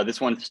epochs.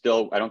 This one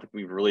still, I don't think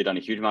we've really done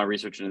a huge amount of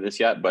research into this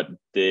yet, but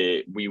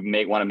we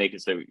may want to make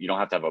it so you don't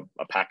have to have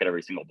a packet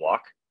every single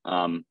block.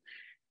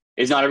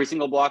 It's not every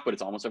single block, but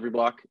it's almost every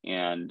block,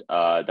 and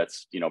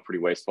that's pretty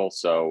wasteful.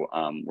 So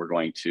we're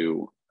going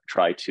to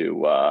try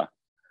to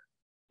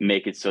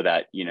make it so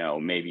that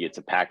maybe it's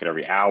a packet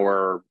every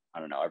hour. I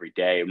don't know, every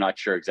day. I'm not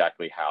sure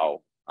exactly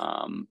how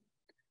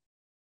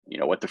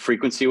what the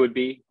frequency would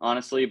be,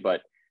 honestly,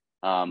 but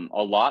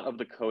a lot of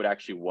the code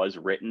actually was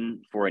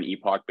written for an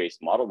epoch-based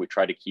model. We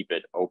try to keep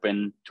it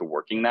open to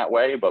working that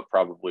way, but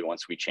probably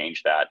once we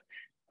change that,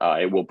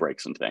 it will break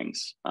some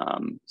things.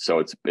 So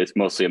it's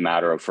mostly a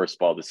matter of, first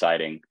of all,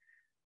 deciding,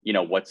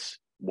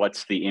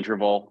 what's the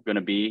interval going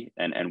to be,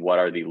 and what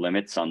are the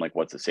limits on like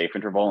what's a safe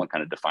interval, and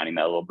kind of defining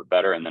that a little bit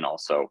better, and then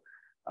also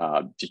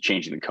just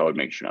changing the code,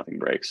 making sure nothing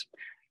breaks.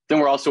 Then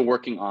we're also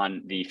working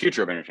on the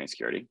future of interchain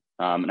security.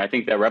 And I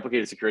think that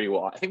replicated security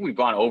I think we've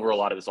gone over a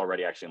lot of this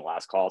already actually in the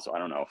last call, so I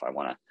don't know if I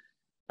want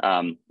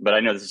to, but I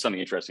know this is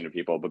something interesting to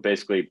people, but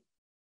basically,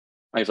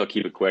 I guess I'll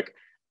keep it quick.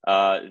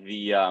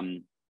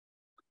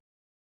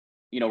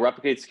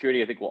 Replicated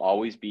security, I think, will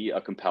always be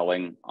a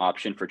compelling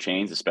option for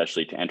chains,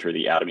 especially to enter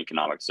the atom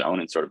economic zone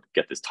and sort of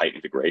get this tight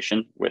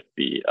integration with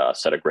the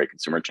set of great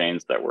consumer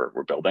chains that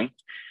we're building.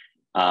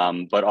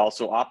 But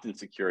also opt-in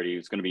security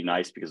is going to be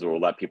nice because it will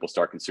let people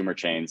start consumer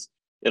chains.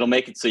 It'll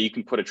make it so you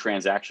can put a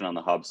transaction on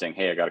the hub saying,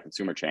 hey, I got a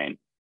consumer chain,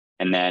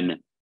 and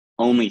then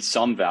only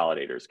some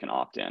validators can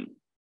opt in.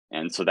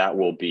 And so that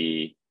will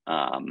be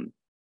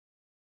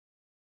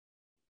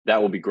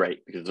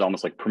great, because it's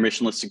almost like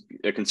permissionless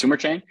consumer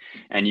chain,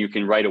 and you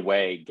can right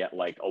away get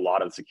like a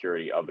lot of the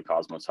security of the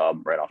Cosmos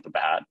hub right off the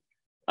bat,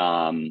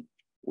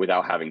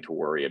 without having to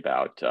worry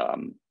about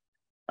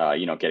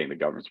getting the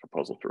governance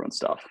proposal through and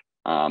stuff.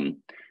 And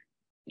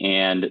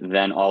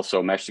then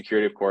also mesh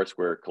security, of course,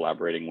 we're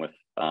collaborating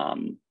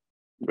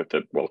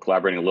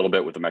collaborating a little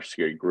bit with the mesh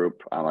security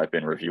group. I've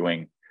been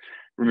reviewing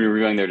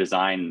their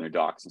design and their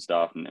docs and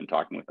stuff, and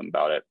talking with them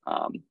about it.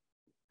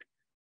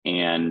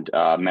 And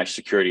mesh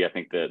security, I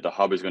think the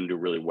hub is going to do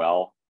really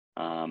well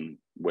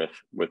with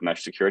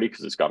mesh security,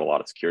 because it's got a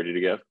lot of security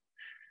to give.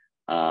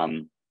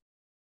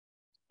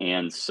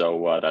 And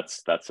so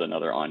that's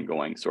another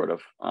ongoing sort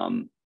of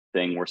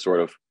thing we're sort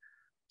of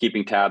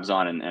keeping tabs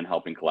on and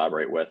helping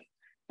collaborate with.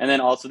 And then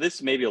also,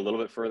 this may be a little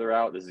bit further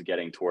out. This is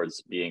getting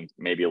towards being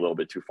maybe a little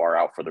bit too far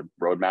out for the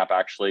roadmap,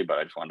 actually, but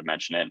I just wanted to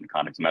mention it in the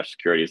context of mesh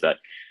security, is that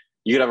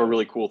you could have a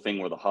really cool thing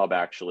where the hub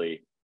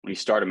actually, when you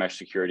start a mesh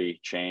security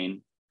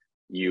chain,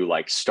 you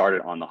like start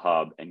it on the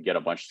hub and get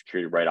a bunch of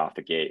security right out of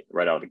the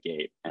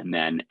gate, and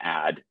then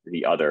add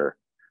the other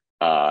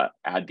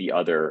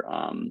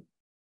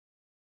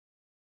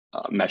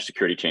mesh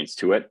security chains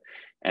to it,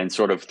 and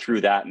sort of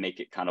through that make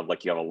it kind of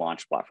like you have a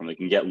launch platform. You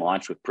can get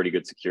launched with pretty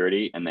good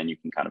security, and then you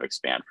can kind of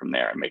expand from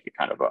there and make it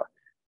kind of a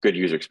good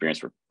user experience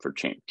for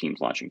teams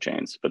launching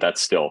chains. But that's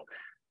still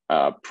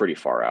pretty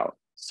far out.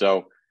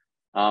 So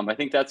I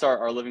think that's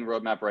our living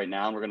roadmap right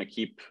now, and we're going to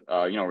keep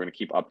we're going to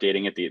keep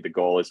updating it. The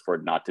goal is for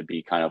it not to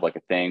be kind of like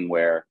a thing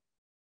where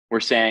we're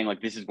saying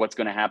like, this is what's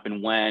going to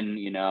happen when,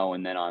 you know,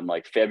 and then on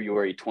like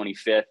February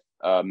 25th,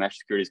 mesh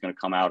security is going to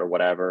come out or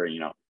whatever, you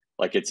know,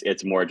 like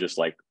it's more just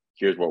like,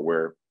 here's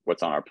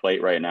what's on our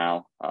plate right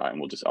now. And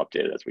we'll just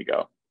update it as we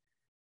go.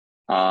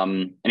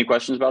 Any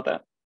questions about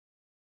that?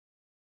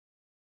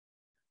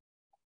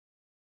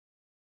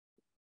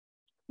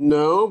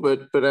 No,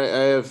 but I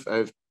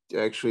have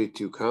actually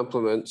 2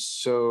 compliments.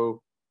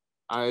 So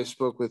I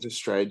spoke with the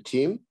Stride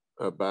team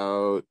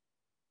about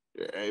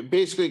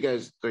basically,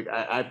 guys, like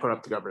I put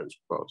up the governance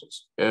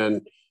proposals,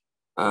 and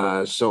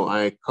so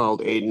I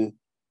called Aiden.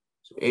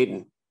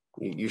 Aiden,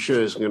 you sure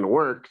this is going to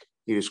work?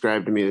 He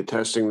described to me the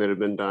testing that had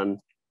been done.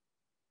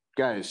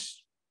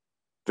 Guys,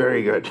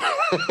 very good.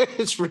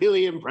 It's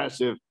really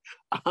impressive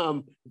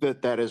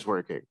that is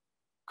working.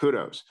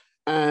 Kudos.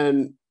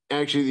 And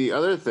actually, the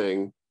other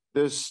thing,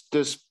 this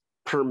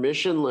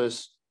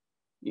permissionless.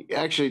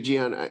 Actually,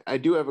 Jihan, I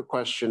do have a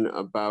question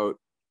about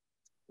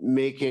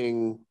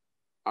making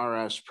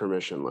RS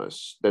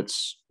permissionless.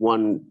 That's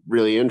one,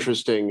 really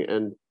interesting,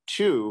 and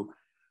 2,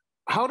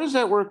 how does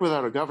that work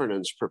without a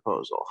governance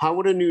proposal? How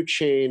would a new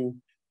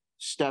chain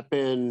step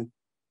in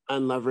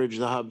and leverage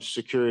the hub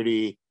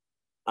security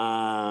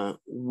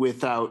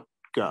without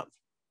gov?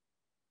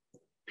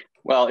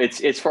 Well,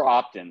 it's for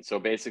opt-in. So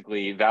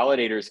basically,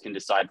 validators can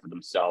decide for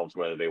themselves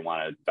whether they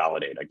want to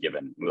validate a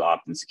given, with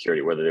opt-in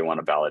security, whether they want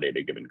to validate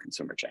a given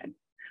consumer chain.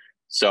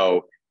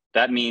 So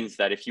that means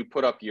that if you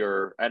put up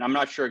your, and I'm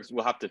not sure,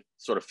 we'll have to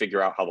sort of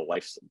figure out how the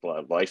life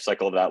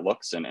cycle of that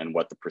looks and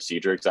what the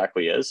procedure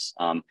exactly is.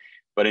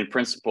 But in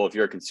principle, if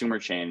you're a consumer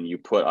chain and you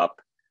put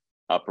up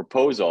a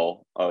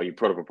proposal,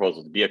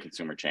 to be a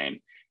consumer chain,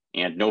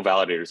 and no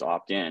validators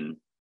opt in,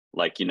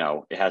 like, you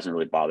know, it hasn't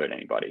really bothered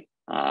anybody.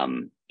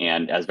 And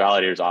as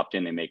validators opt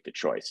in, they make the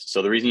choice.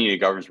 So the reason you need a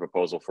governance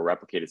proposal for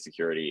replicated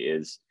security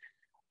is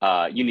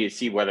you need to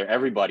see whether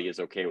everybody is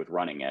okay with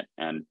running it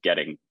and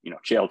getting, you know,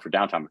 jailed for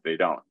downtime if they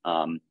don't.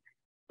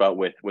 But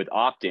with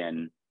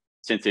opt-in,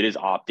 since it is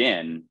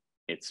opt-in,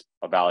 it's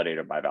a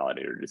validator by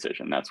validator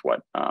decision. That's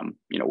what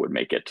you know, would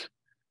make it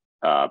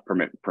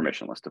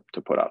permissionless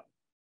to put up.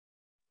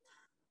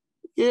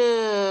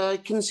 Yeah, I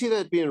can see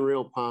that being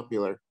real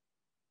popular.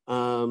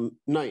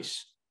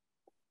 Nice.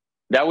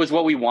 That was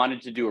what we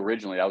wanted to do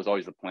originally. That was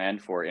always the plan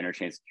for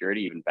Interchain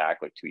Security, even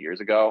back like 2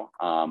 years ago.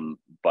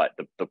 But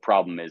the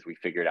problem is we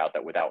figured out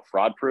that without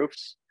fraud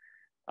proofs,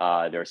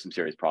 there are some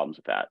serious problems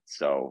with that.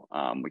 So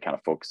we kind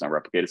of focused on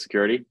replicated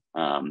security.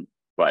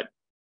 But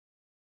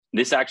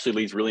this actually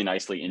leads really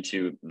nicely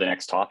into the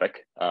next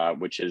topic,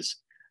 which is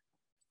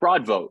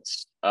fraud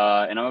votes.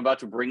 And I'm about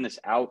to bring this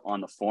out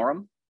on the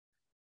forum.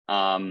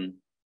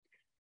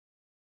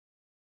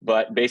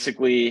 But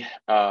basically,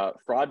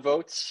 fraud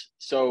votes.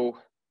 So,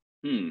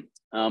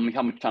 how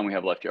much time we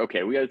have left here?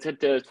 Okay, we got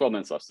 12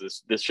 minutes left. So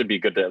this should be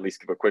good to at least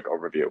give a quick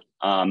overview.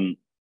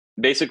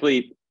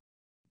 Basically,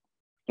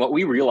 what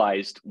we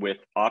realized with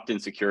opt-in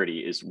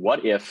security is,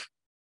 what if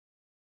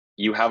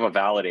you have a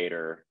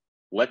validator?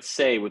 Let's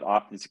say with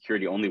opt-in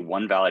security, only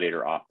one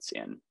validator opts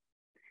in,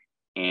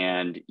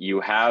 and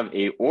you have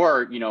 20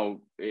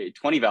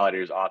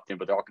 validators opt in,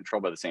 but they're all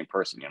controlled by the same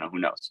person. You know, who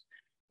knows?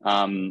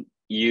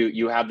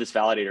 You have this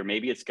validator.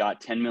 Maybe it's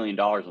got $10 million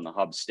on the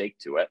hub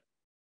staked to it.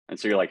 And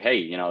so you're like, hey,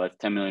 you know, that's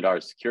 $10 million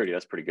of security.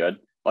 That's pretty good.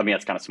 Well, I mean,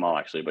 that's kind of small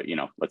actually, but, you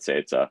know, let's say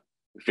it's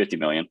 50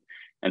 million.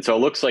 And so it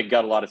looks like you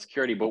got a lot of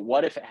security, but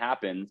what if it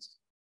happens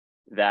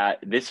that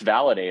this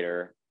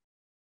validator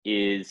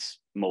is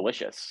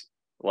malicious?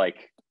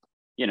 Like,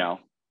 you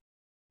know,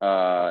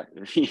 the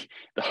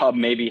hub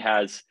maybe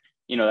has,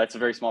 you know, that's a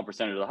very small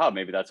percentage of the hub.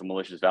 Maybe that's a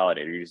malicious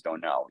validator. You just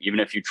don't know. Even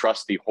if you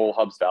trust the whole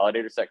hub's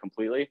validator set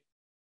completely,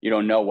 you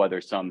don't know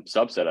whether some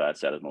subset of that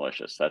set is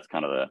malicious. That's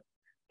kind of the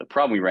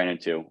problem we ran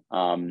into.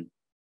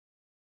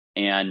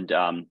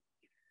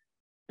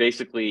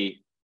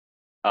 Basically,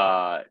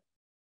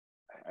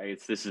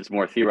 this is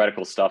more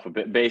theoretical stuff.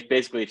 But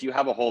basically, if you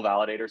have a whole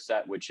validator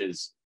set, which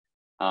is,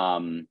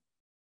 like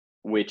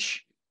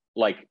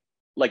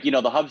you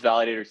know, the hub's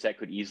validator set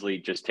could easily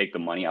just take the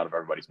money out of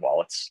everybody's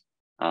wallets,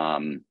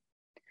 and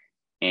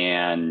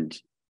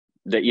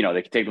that, you know,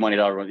 they could take the money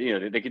out of everyone. You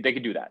know, they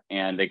could do that,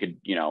 and they could,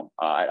 you know,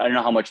 I don't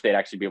know how much they'd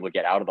actually be able to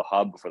get out of the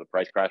hub before the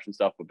price crash and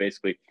stuff, but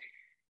basically,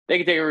 they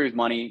can take everybody's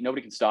money.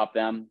 Nobody can stop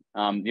them.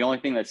 The only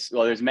thing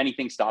there's many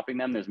things stopping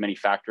them. There's many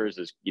factors.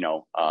 There's, you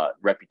know,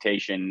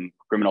 reputation,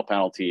 criminal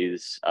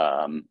penalties.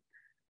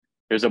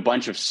 There's a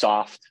bunch of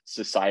soft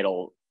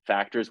societal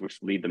factors which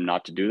lead them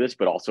not to do this.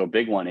 But also a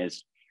big one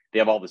is they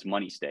have all this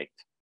money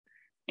staked,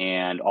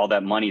 and all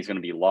that money is going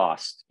to be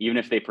lost. Even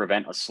if they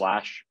prevent a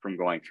slash from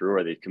going through,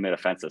 or they commit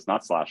offense that's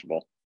not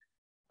slashable,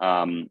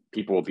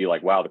 people will be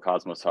like, wow, the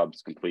Cosmos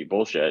hub's complete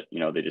bullshit. You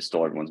know, they just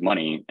stole everyone's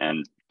money,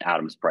 and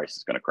Atom's price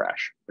is going to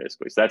crash,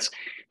 basically. So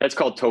that's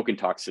called token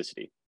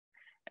toxicity.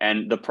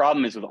 And the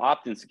problem is with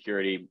opt-in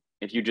security,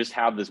 if you just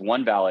have this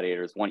one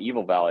validator, this one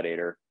evil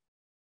validator,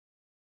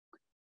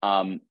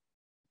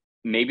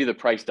 maybe the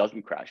price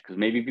doesn't crash, because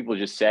maybe people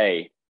just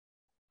say,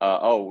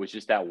 oh, it was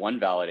just that one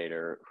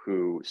validator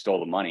who stole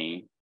the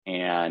money,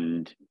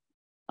 and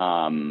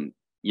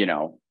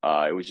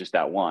it was just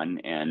that one,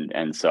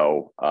 and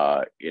so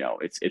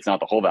it's not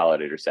the whole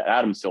validator set.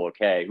 Atom's still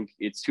okay.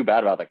 It's too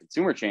bad about that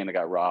consumer chain that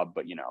got robbed,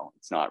 but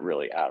it's not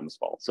really Atom's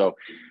fault. So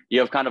you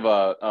have kind of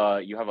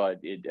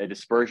a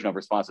dispersion of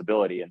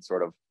responsibility, and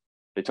sort of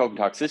the token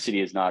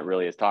toxicity is not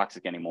really as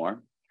toxic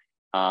anymore.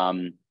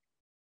 And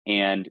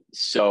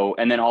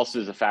then also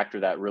there's a factor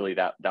that really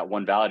that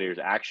one validator's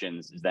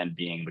actions is then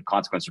being the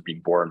consequence of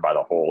being borne by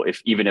the whole.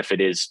 Even if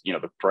it is,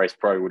 the price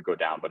probably would go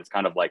down, but it's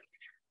kind of like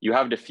you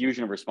have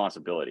diffusion of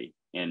responsibility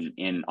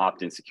in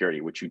opt-in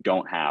security, which you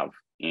don't have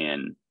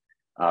in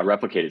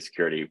replicated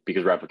security,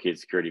 because replicated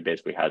security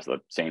basically has the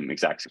same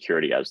exact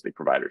security as the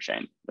provider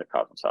chain, the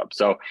Cosmos Hub.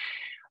 So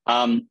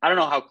I don't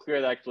know how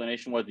clear the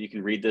explanation was. You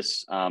can read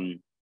this. I'm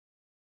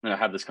going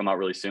to have this come out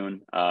really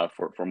soon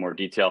for more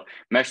detail.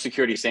 Mesh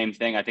security, same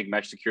thing. I think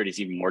mesh security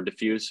is even more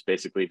diffuse,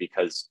 basically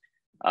because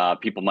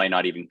people might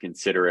not even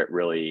consider it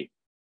really.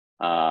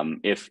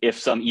 If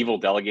some evil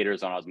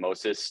delegators on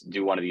Osmosis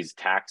do one of these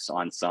attacks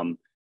on some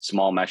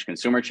small mesh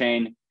consumer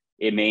chain,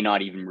 it may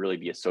not even really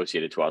be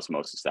associated to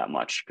Osmosis that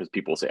much, because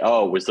people say,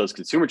 oh, it was those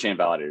consumer chain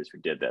validators who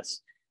did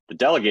this. The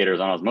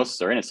delegators on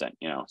Osmosis are innocent,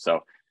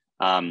 So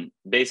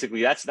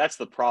basically that's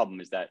the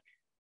problem, is that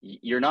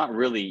you're not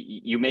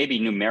really, you may be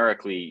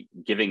numerically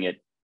giving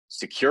it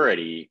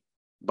security,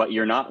 but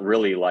you're not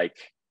really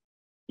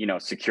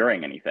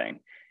securing anything.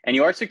 And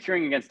you are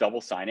securing against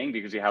double signing,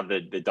 because you have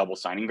the double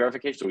signing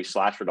verification. So we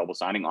slash for double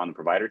signing on the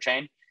provider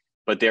chain,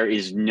 but there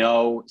is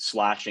no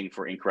slashing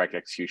for incorrect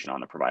execution on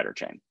the provider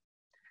chain.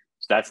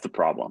 So that's the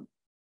problem.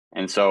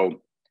 And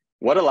so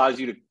what allows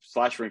you to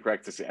slash for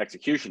incorrect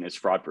execution is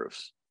fraud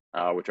proofs,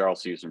 which are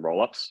also used in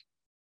rollups.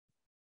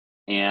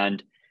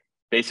 And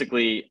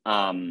basically,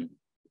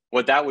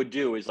 what that would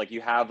do is, let's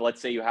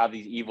say you have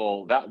this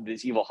evil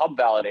hub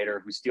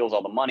validator who steals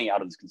all the money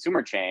out of this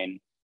consumer chain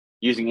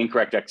using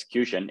incorrect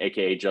execution,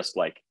 aka just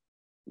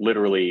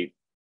literally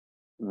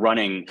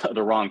running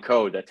the wrong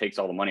code that takes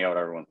all the money out of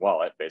everyone's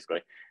wallet,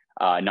 basically,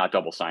 not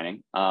double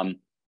signing.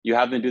 You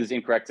have them do this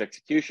incorrect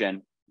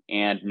execution,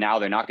 and now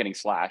they're not getting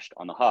slashed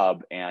on the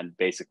hub. And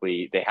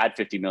basically, they had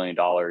 $50 million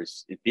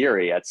in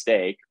theory at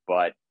stake,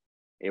 but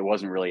it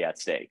wasn't really at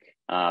stake.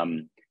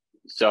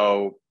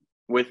 So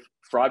with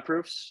fraud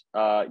proofs,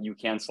 you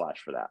can slash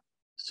for that.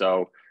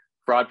 So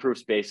fraud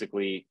proofs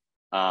basically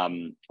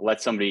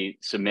let somebody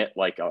submit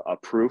a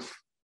proof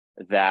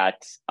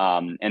that,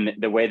 and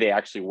the way they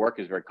actually work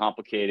is very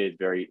complicated,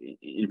 very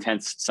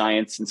intense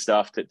science and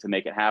stuff to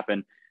make it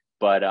happen.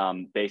 But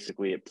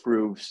basically it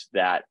proves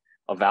that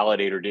a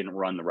validator didn't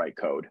run the right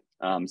code.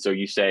 So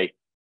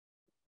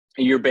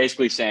you're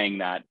basically saying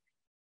that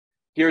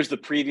here's the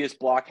previous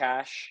block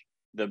hash,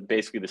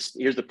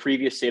 here's the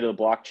previous state of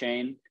the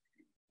blockchain,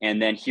 and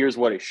then here's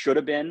what it should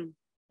have been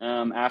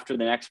after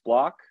the next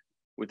block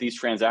with these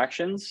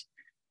transactions.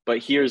 But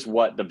here's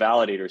what the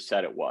validator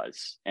said it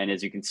was. And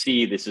as you can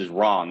see, this is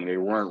wrong. They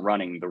weren't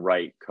running the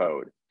right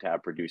code to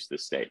have produced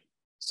this state.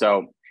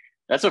 So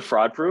that's a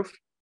fraud proof.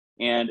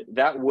 And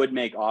that would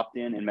make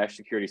opt-in and mesh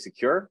security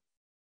secure,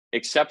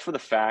 except for the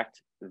fact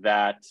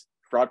that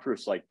fraud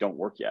proofs don't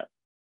work yet.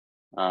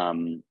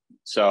 It's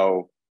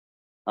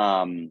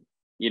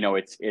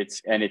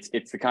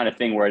the kind of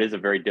thing where it is a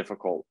very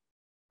difficult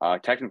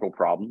technical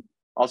problem.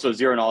 Also,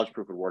 zero knowledge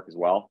proof would work as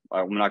well.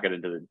 I'm not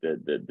getting into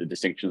the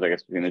distinctions, I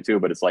guess, between the two,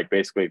 but it's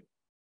basically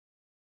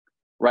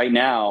right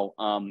now,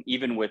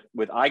 even with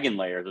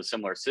eigenlayers, a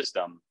similar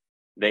system,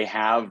 they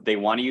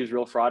want to use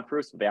real fraud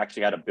proofs, but they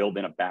actually had to build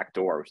in a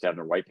backdoor, which they have in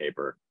their white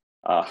paper,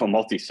 for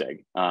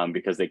multi-sig,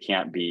 because they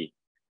can't be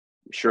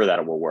sure that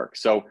it will work.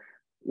 So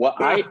what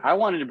I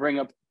wanted to bring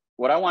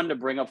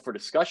up for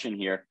discussion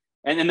here,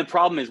 and then the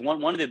problem is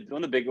one of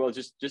the big goals,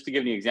 just to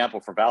give you an example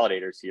for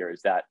validators here,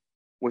 is that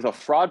with a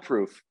fraud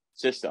proof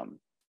system,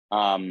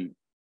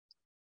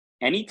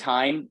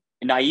 anytime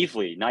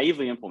naively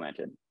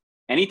implemented,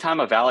 anytime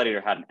a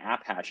validator had an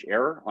app hash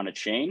error on a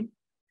chain,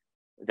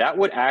 that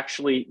would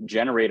actually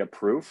generate a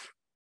proof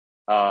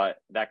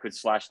that could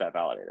slash that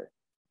validator.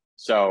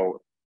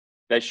 So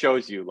that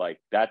shows you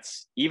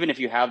that's, even if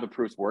you have the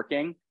proofs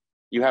working,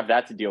 you have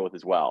that to deal with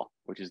as well,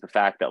 which is the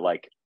fact that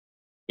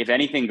if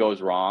anything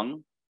goes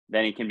wrong,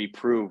 then it can be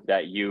proved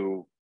that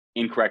you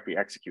incorrectly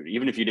executed,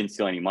 even if you didn't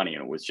steal any money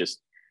and it was just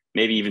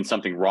maybe even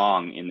something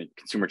wrong in the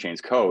consumer chain's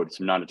code,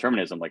 some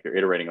non-determinism, they're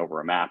iterating over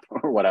a map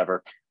or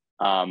whatever,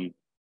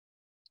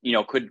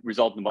 could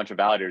result in a bunch of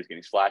validators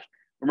getting slashed.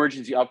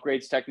 Emergency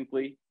upgrades,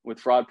 technically, with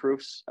fraud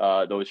proofs,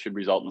 those should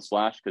result in a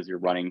slash because you're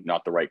running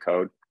not the right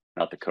code,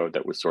 not the code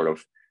that was sort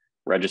of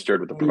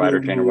registered with the provider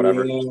chain or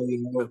whatever.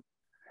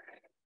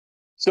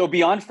 So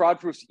beyond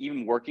fraud proofs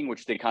even working,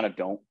 which they kind of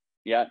don't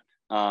yet,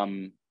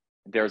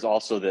 there's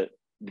also the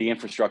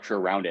infrastructure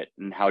around it,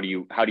 and how do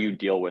you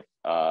deal with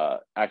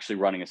actually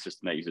running a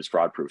system that uses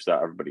fraud proofs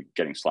that everybody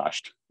getting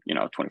slashed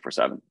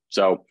 24/7.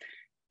 So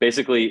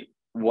basically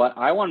what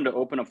I wanted to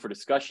open up for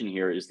discussion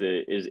here is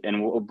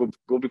and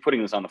we'll be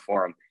putting this on the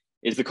forum,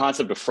 is the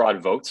concept of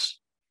fraud votes.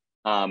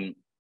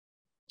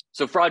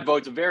 So fraud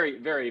vote's a very,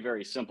 very,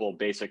 very simple,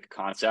 basic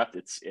concept.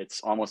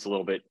 It's almost a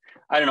little bit,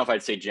 I don't know if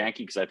I'd say janky,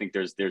 because I think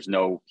there's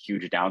no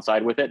huge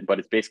downside with it, but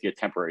it's basically a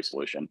temporary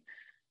solution.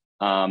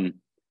 And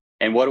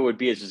what it would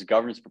be is just a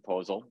governance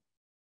proposal.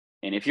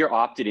 And if you're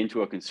opted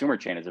into a consumer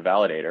chain as a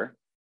validator,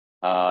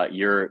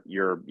 you're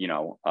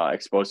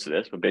exposed to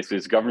this. But basically,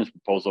 it's a governance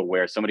proposal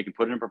where somebody can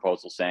put in a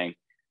proposal saying,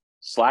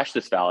 slash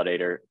this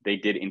validator, they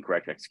did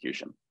incorrect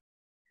execution.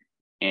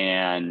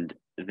 And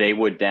they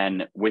would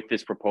then, with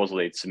this proposal,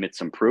 they'd submit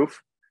some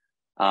proof.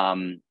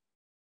 That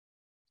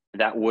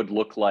would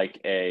look like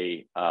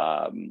it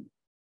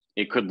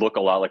could look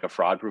a lot like a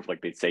fraud proof.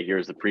 Like they'd say,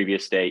 here's the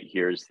previous state,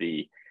 here's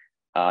the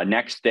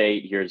next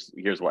state,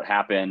 here's what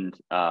happened.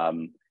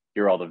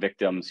 Here are all the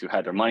victims who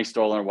had their money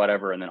stolen or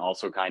whatever. And then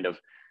also kind of,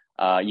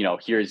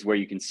 here's where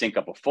you can sync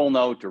up a full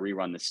node to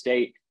rerun the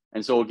state.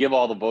 And so we'll give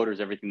all the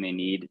voters everything they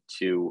need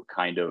to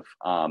kind of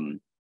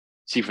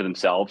see for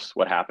themselves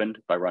what happened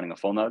by running a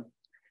full node.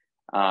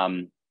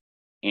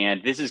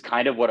 And this is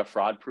kind of what a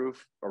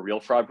real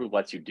fraud proof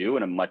lets you do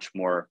in a much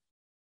more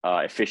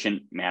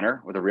efficient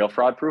manner with a real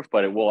fraud proof,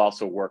 but it will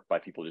also work by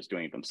people just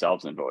doing it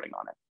themselves and voting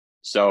on it.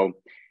 So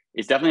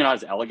it's definitely not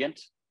as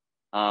elegant,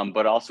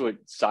 but also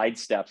it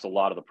sidesteps a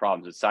lot of the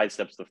problems. It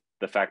sidesteps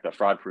the fact that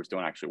fraud proofs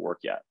don't actually work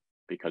yet,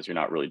 because you're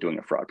not really doing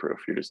a fraud proof,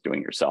 you're just doing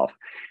it yourself.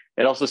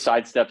 It also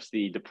sidesteps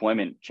the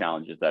deployment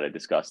challenges that I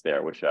discussed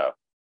there, which,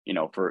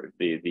 for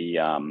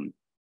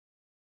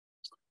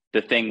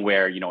the thing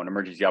where, an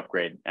emergency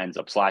upgrade ends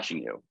up slashing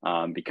you,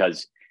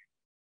 because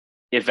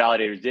if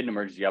validators did an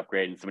emergency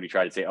upgrade and somebody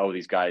tried to say, oh,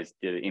 these guys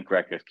did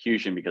incorrect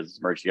execution because it's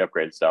emergency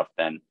upgrade stuff,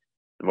 then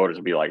the voters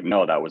would be like,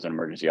 no, that was an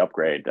emergency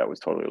upgrade. That was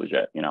totally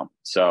legit,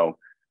 So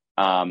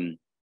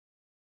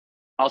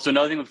also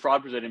another thing with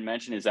fraud proofs I didn't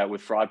mention is that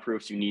with fraud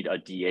proofs, you need a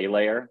DA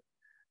layer.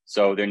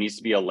 So there needs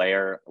to be a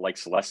layer like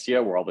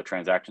Celestia where all the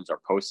transactions are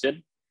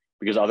posted,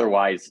 because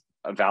otherwise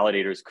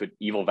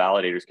evil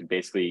validators could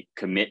basically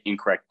commit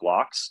incorrect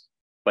blocks,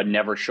 but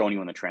never show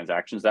anyone the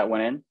transactions that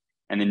went in.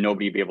 And then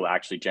nobody would be able to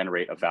actually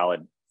generate a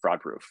valid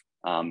fraud proof.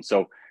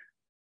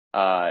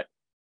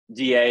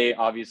 DA,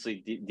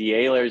 obviously,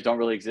 DA layers don't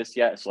really exist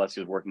yet. Celestia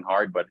is working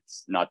hard, but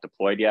it's not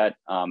deployed yet.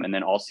 And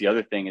then also the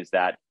other thing is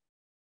that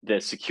the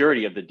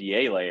security of the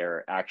DA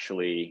layer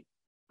actually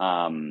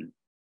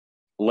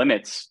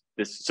limits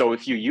this. So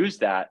if you use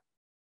that,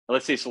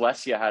 let's say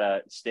Celestia had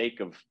a stake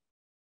of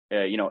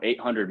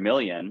 800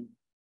 million,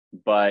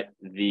 but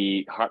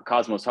the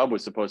Cosmos hub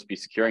was supposed to be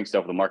securing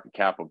stuff with a market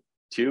cap of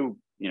 2,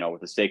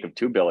 with a stake of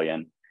 2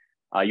 billion.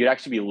 You'd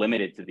actually be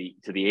limited to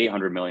the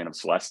 800 million of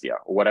Celestia,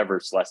 or whatever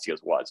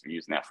Celestia's was, if you're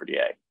using that for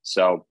DA.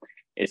 So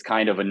it's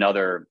kind of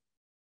another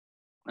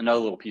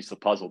little piece of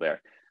the puzzle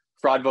there.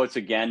 Fraud votes,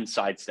 again,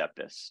 sidestep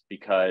this,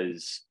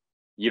 because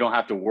you don't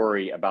have to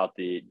worry about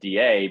the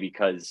DA,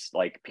 because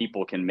like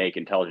people can make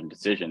intelligent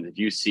decisions. If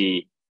you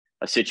see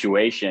a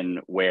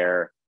situation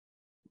where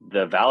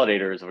the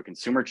validators of a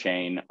consumer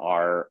chain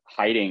are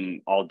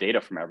hiding all data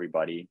from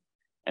everybody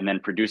and then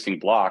producing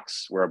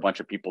blocks where a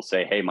bunch of people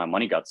say, hey, my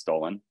money got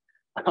stolen,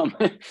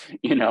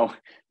 you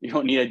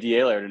don't need a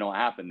DA layer to know what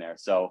happened there.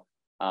 So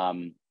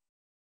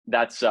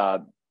that's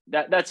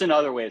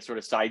another way to sort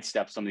of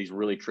sidestep some of these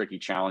really tricky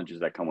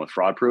challenges that come with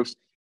fraud proofs.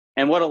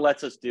 And what it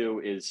lets us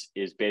do is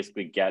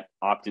basically get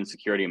opt-in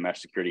security and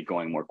mesh security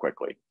going more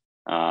quickly.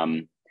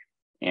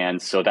 And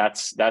so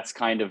that's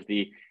kind of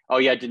the, oh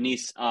yeah,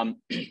 Denise, I'm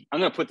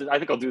going to put this, I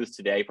think I'll do this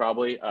today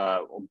probably.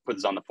 We'll put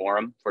this on the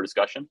forum for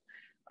discussion,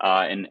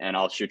 and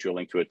I'll shoot you a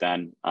link to it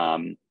then.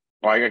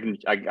 Or I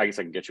guess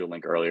I can get you a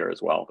link earlier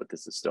as well, but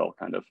this is still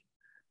kind of,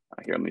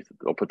 here,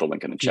 I'll put the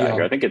link in the chat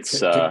here. I think it's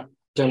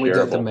Can we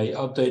get the May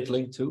update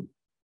link too?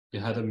 You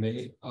had a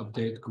May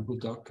update Google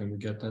Doc. Can we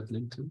get that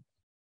link too?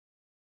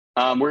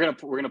 We're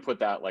gonna put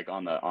that like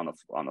on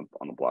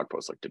the blog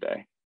post like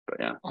today. But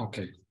yeah.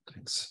 Okay,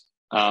 thanks.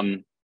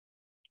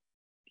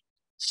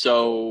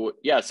 So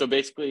yeah, so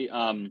basically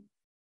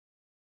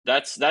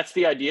that's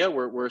the idea.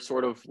 We're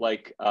sort of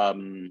like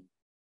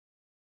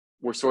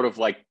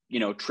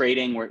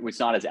trading where it's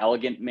not as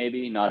elegant,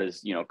 maybe not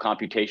as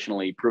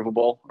computationally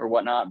provable or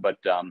whatnot, but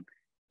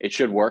it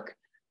should work.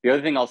 The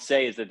other thing I'll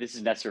say is that this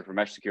is necessary for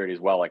mesh security as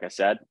well, like I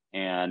said.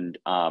 And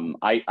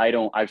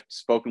I've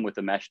spoken with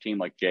the mesh team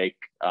like Jake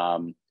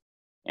and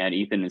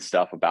Ethan and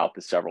stuff about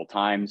this several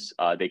times.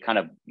 They kind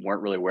of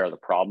weren't really aware of the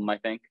problem, I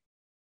think.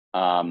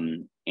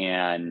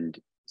 And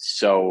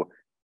so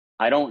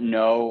I don't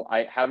know,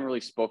 I haven't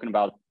really spoken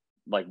about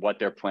like what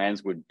their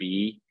plans would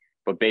be,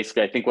 but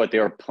basically I think what they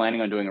were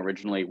planning on doing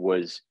originally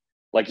was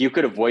like, you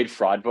could avoid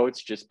fraud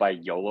votes just by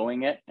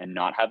YOLOing it and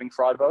not having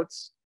fraud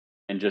votes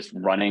and just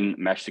running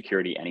mesh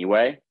security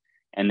anyway.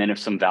 And then if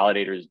some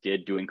validators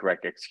did do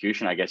incorrect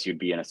execution, I guess you'd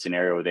be in a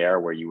scenario there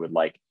where you would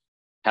like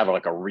have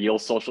like a real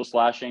social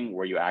slashing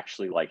where you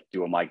actually like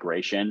do a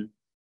migration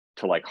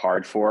to like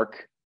hard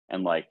fork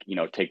and like,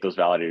 take those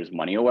validators'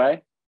 money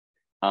away.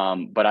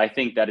 But I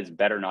think that it's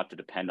better not to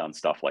depend on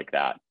stuff like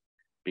that,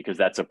 because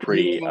that's a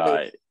pretty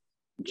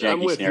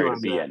janky scenario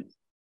to be in.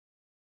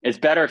 it's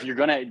better if you're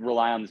going to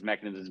rely on this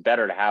mechanism. It's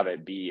better to have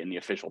it be in the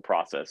official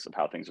process of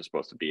how things are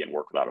supposed to be and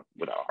work without a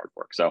hard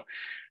fork. So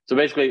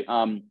basically,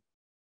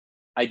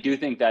 I do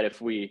think that if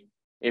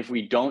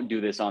we don't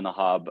do this on the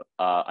hub,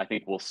 I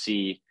think we'll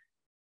see,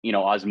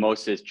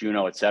 Osmosis,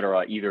 Juno, et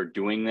cetera, either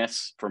doing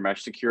this for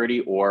mesh security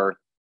or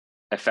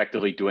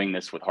effectively doing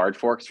this with hard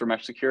forks for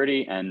mesh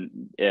security. And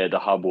the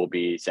hub will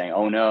be saying,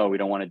 oh no, we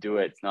don't want to do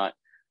it. It's not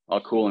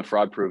all cool and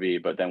fraud proofy,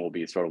 but then we'll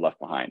be sort of left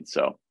behind.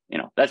 So,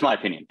 that's my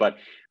opinion, but I'm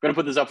going to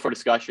put this up for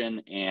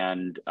discussion,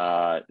 and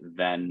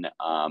then,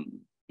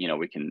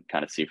 we can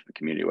kind of see from the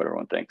community what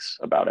everyone thinks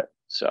about it.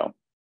 So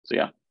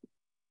yeah.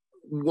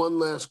 One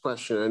last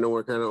question. I know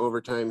we're kind of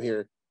over time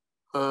here.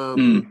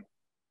 Can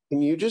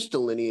you just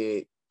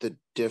delineate the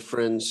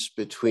difference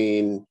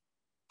between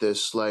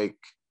this like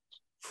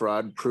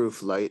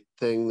fraud-proof light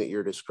thing that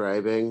you're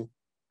describing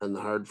and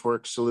the hard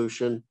fork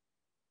solution,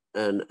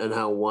 and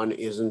how one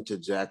isn't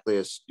exactly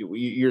as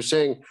you're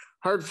saying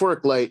hard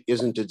fork light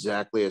isn't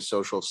exactly a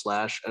social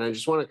slash, and I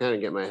just want to kind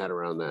of get my head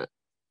around that.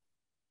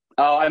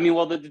 Oh, I mean,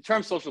 well, the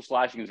term social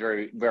slashing is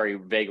very, very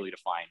vaguely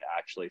defined,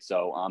 actually.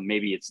 So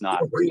maybe it's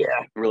not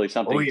really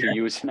something to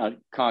use in a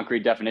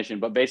concrete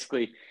definition. But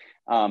basically,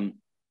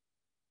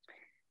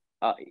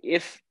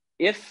 if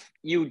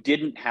you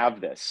didn't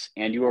have this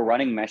and you were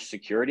running mesh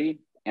security,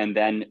 and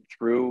then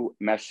through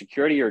mesh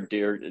security or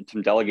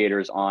some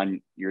delegators on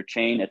your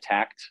chain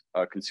attacked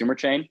a consumer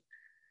chain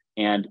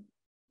and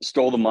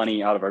stole the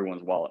money out of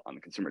everyone's wallet on the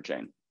consumer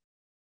chain,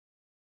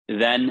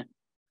 then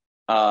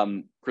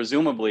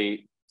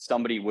presumably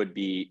somebody would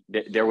be,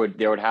 there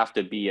would have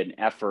to be an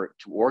effort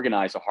to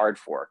organize a hard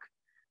fork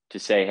to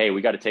say, hey,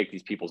 we got to take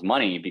these people's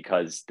money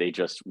because they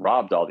just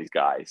robbed all these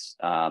guys.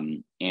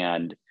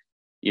 And,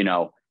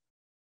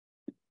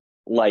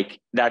 like,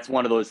 that's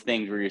one of those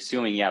things where you're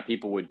assuming,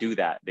 people would do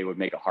that. They would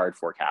make a hard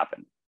fork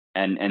happen.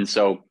 And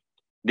so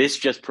this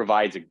just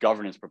provides a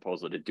governance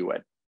proposal to do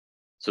it.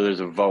 So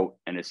there's a vote,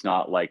 and it's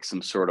not like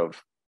some sort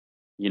of,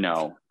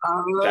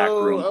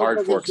 backroom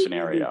hard fork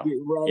scenario.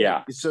 Right.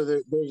 Yeah. So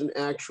there's an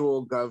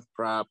actual gov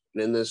prop,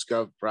 and in this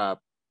gov prop,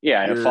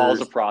 and it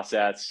follows a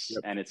process,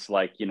 and it's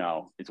like,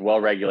 it's well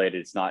regulated.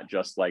 It's not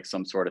just like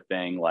some sort of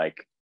thing like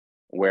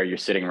where you're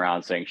sitting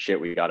around saying, shit,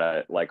 we got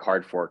to like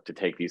hard fork to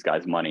take these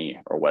guys' money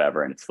or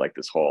whatever. And it's like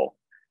this whole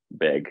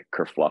big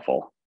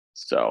kerfluffle.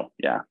 So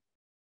yeah,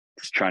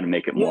 just trying to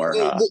make it more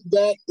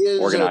that is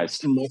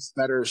organized. A much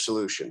better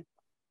solution.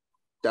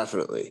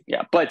 Definitely.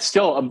 Yeah, but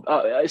still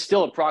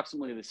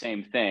approximately the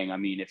same thing. I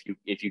mean,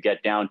 if you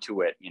get down to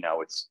it,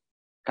 it's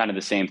kind of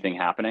the same thing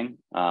happening,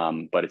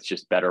 but it's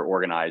just better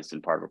organized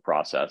and part of a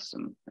process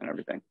and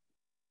everything.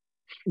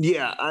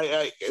 Yeah,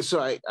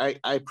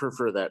 I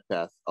prefer that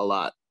path a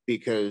lot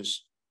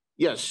because,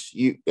 yes,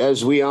 you,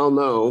 as we all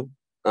know,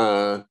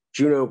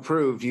 Juno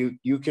proved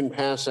you can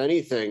pass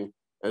anything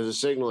as a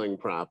signaling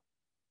prop.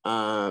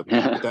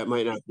 That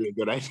might not be a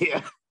good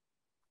idea.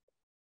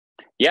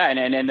 Yeah,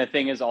 and the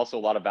thing is also a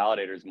lot of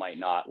validators might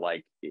not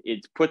like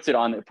it puts the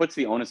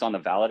onus on the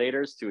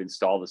validators to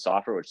install the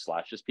software, which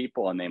slashes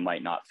people, and they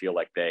might not feel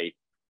like they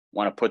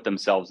want to put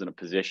themselves in a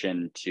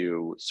position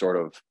to sort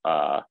of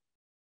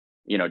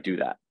do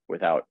that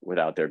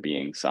without there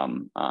being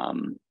some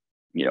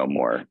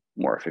more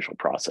official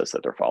process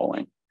that they're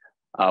following.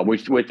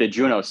 With the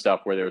Juno stuff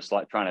where they were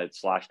trying to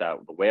slash that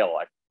with the whale,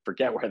 I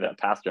forget whether that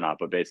passed or not,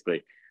 but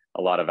basically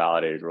a lot of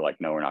validators were like,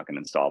 no, we're not going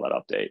to install that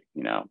update.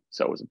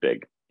 So it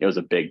was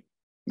a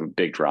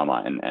big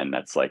drama, and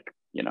that's like,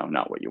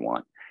 not what you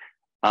want.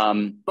 Oh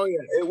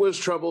yeah, it was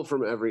trouble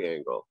from every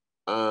angle.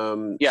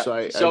 So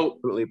I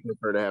definitely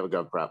prefer to have a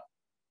gov prop.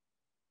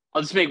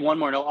 I'll just make one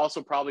more note.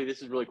 Also, probably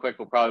this is really quick,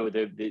 but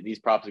probably these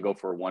props will go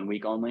for 1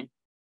 week only,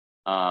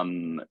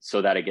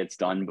 so that it gets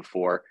done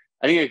before.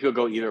 I think it could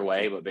go either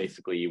way, but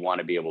basically you want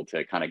to be able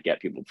to kind of get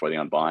people before they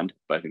unbond.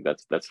 But I think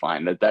that's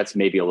fine. That's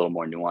maybe a little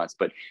more nuanced.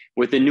 But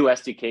with the new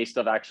SDK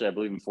stuff, actually, I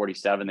believe in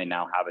 47 they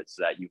now have it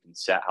so that you can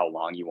set how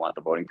long you want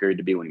the voting period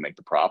to be when you make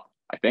the prop,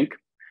 I think.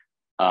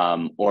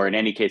 Or in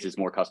any case, it's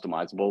more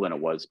customizable than it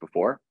was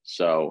before.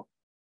 So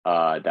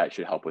that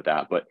should help with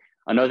that. But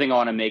another thing I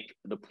want to make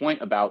the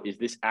point about is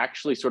this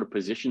actually sort of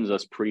positions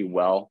us pretty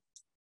well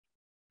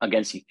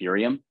against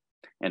Ethereum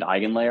and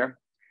EigenLayer,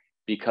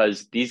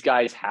 because these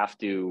guys have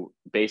to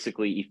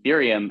basically,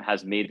 Ethereum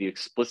has made the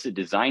explicit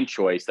design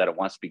choice that it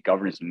wants to be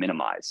governance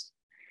minimized.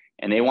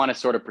 And they want to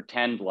sort of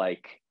pretend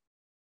like,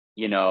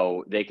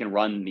 they can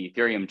run the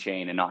Ethereum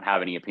chain and not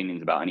have any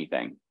opinions about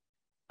anything.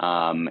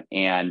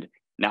 And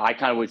now I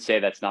kind of would say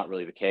that's not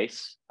really the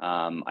case.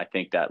 I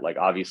think that, like,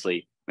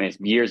 obviously, I mean, it's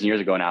years and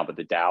years ago now, but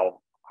the DAO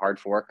hard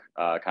fork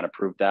kind of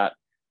proved that.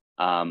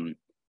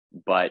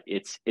 But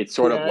it's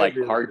sort of like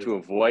hard to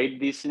avoid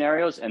these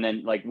scenarios. And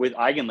then like with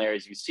EigenLayer,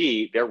 as you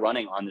see, they're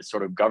running on this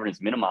sort of governance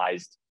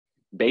minimized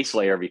base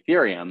layer of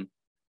Ethereum,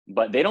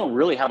 but they don't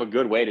really have a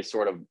good way to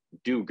sort of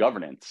do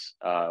governance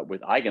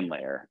with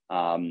EigenLayer.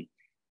 And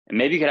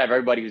maybe you could have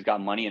everybody who's got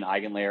money in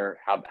EigenLayer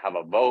have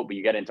a vote, but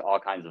you get into all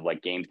kinds of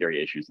like game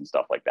theory issues and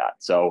stuff like that.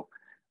 So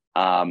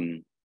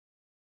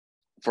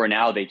for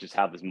now, they just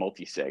have this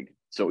multi-sig.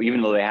 So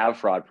even though they have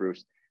fraud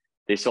proofs,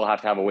 they still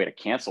have to have a way to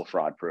cancel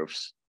fraud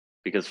proofs,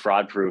 because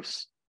fraud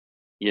proofs,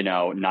 you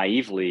know,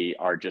 naively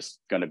are just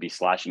going to be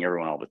slashing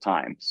everyone all the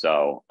time.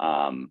 So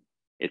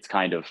it's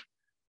kind of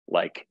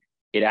like,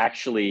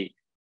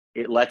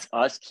 it lets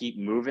us keep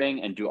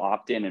moving and do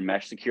opt-in and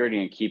mesh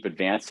security and keep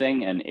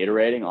advancing and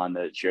iterating on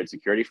the shared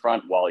security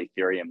front, while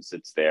Ethereum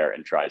sits there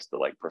and tries to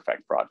like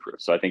perfect fraud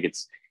proof. So I think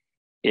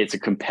it's a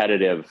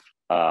competitive,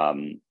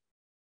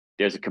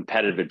 there's a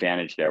competitive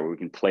advantage there where we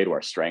can play to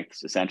our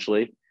strengths,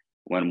 essentially,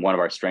 when one of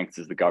our strengths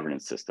is the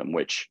governance system,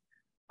 which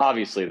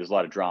obviously there's a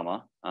lot of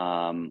drama,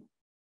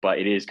 but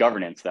it is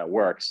governance that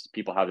works.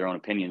 People have their own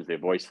opinions, they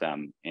voice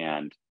them,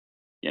 and,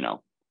 you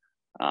know,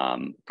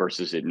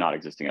 versus it not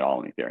existing at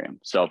all in Ethereum.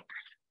 So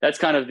that's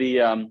kind of the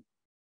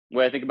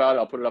way I think about it.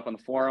 I'll put it up on the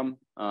forum.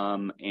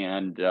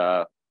 And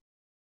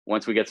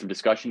once we get some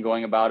discussion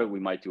going about it, we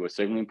might do a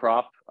signaling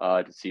prop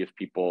to see if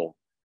people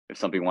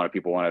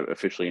want to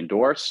officially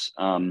endorse.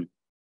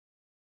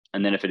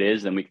 And then if it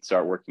is, then we can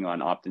start working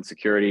on opt-in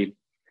security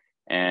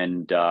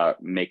and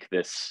make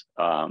this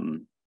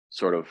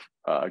sort of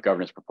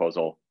governance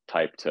proposal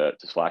type to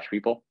slash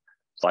people,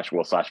 slash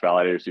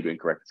validators who do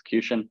incorrect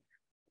execution,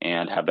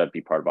 and have that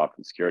be part of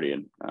opt-in security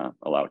and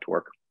allow it to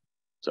work.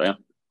 So yeah,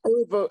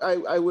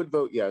 I would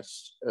vote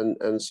yes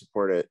and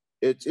support it.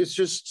 It's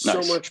just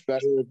nice. So much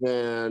better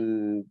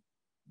than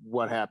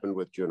what happened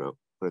with Juno,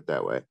 put it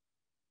that way.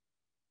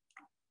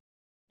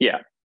 Yeah.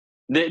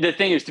 The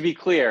thing is, to be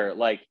clear,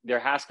 like there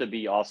has to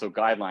be also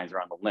guidelines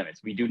around the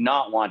limits. We do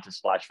not want to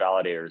splash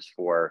validators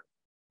for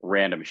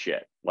random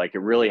shit. Like it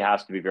really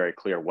has to be very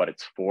clear what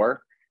it's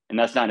for. And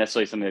that's not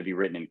necessarily something that be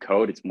written in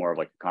code. It's more of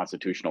like a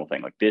constitutional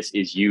thing. Like this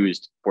is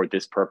used for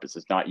this purpose.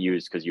 It's not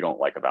used because you don't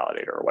like a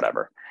validator or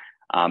whatever.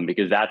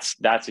 Because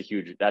that's a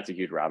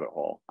huge rabbit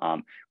hole.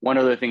 One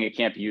other thing it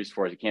can't be used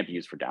for is it can't be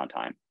used for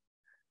downtime.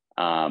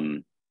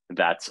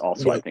 That's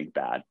also, I think,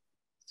 bad.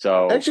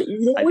 So actually,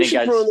 you know, I think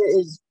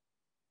is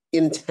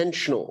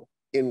intentional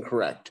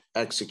incorrect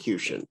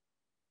execution.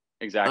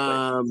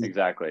 Exactly.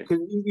 Exactly.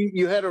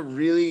 You had a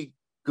really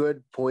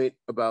good point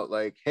about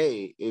like,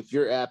 hey, if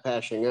you're app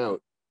hashing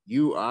out,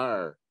 you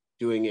are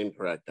doing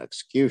incorrect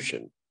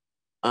execution.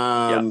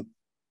 Yeah.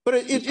 But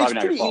it's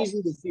pretty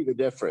easy to see the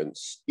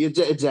difference.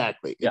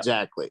 Exactly.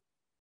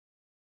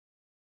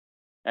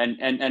 And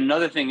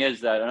another thing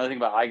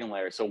about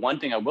eigenlayer. So one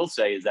thing I will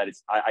say is that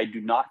I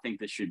do not think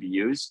this should be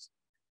used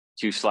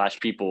to slash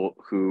people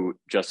who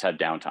just had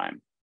downtime.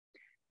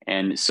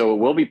 And so it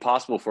will be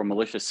possible for a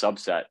malicious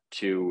subset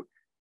to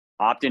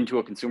opt into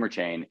a consumer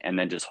chain and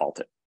then just halt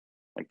it.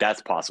 Like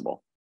that's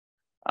possible.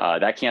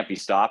 That can't be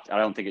stopped. I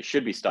don't think it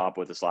should be stopped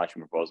with a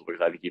slashing proposal,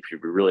 because I think you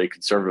should be really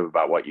conservative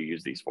about what you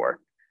use these for.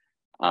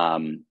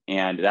 And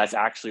that's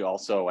actually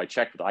also, I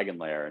checked with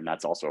Eigenlayer, and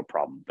that's also a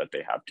problem that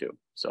they have too.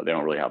 So they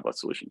don't really have a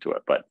solution to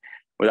it. But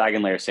with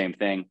Eigenlayer, same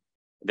thing.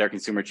 Their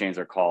consumer chains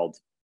are called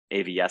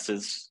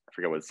AVSs. I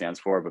forget what it stands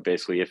for, but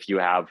basically if you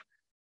have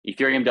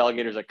Ethereum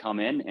delegators that come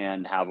in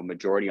and have a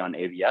majority on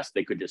AVS,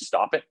 they could just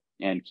stop it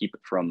and keep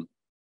it from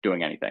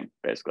doing anything,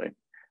 basically,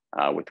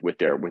 with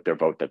their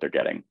vote that they're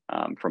getting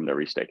from their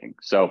restaking.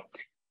 So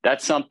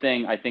that's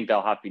something I think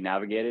that'll have to be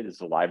navigated, is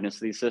the liveness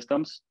of these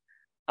systems.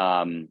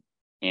 And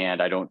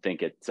I don't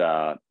think it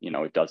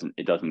doesn't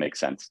make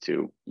sense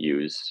to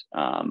use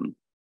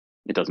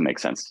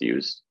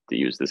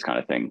use this kind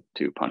of thing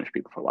to punish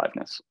people for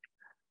liveness.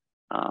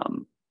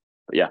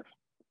 But yeah,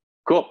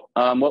 cool.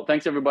 Well,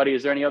 thanks everybody.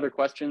 Is there any other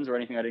questions or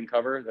anything I didn't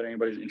cover that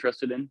anybody's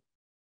interested in?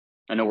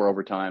 I know we're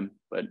over time,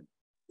 but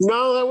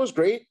no, that was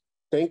great.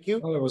 Thank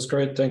you. Oh, that was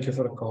great. Thank you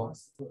for the call.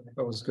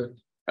 That was good.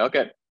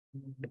 Okay.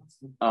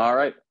 All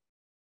right.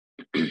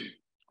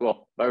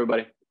 Cool. Bye,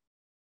 everybody.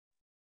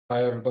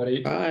 Bye,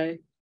 everybody. Bye.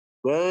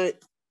 Bye.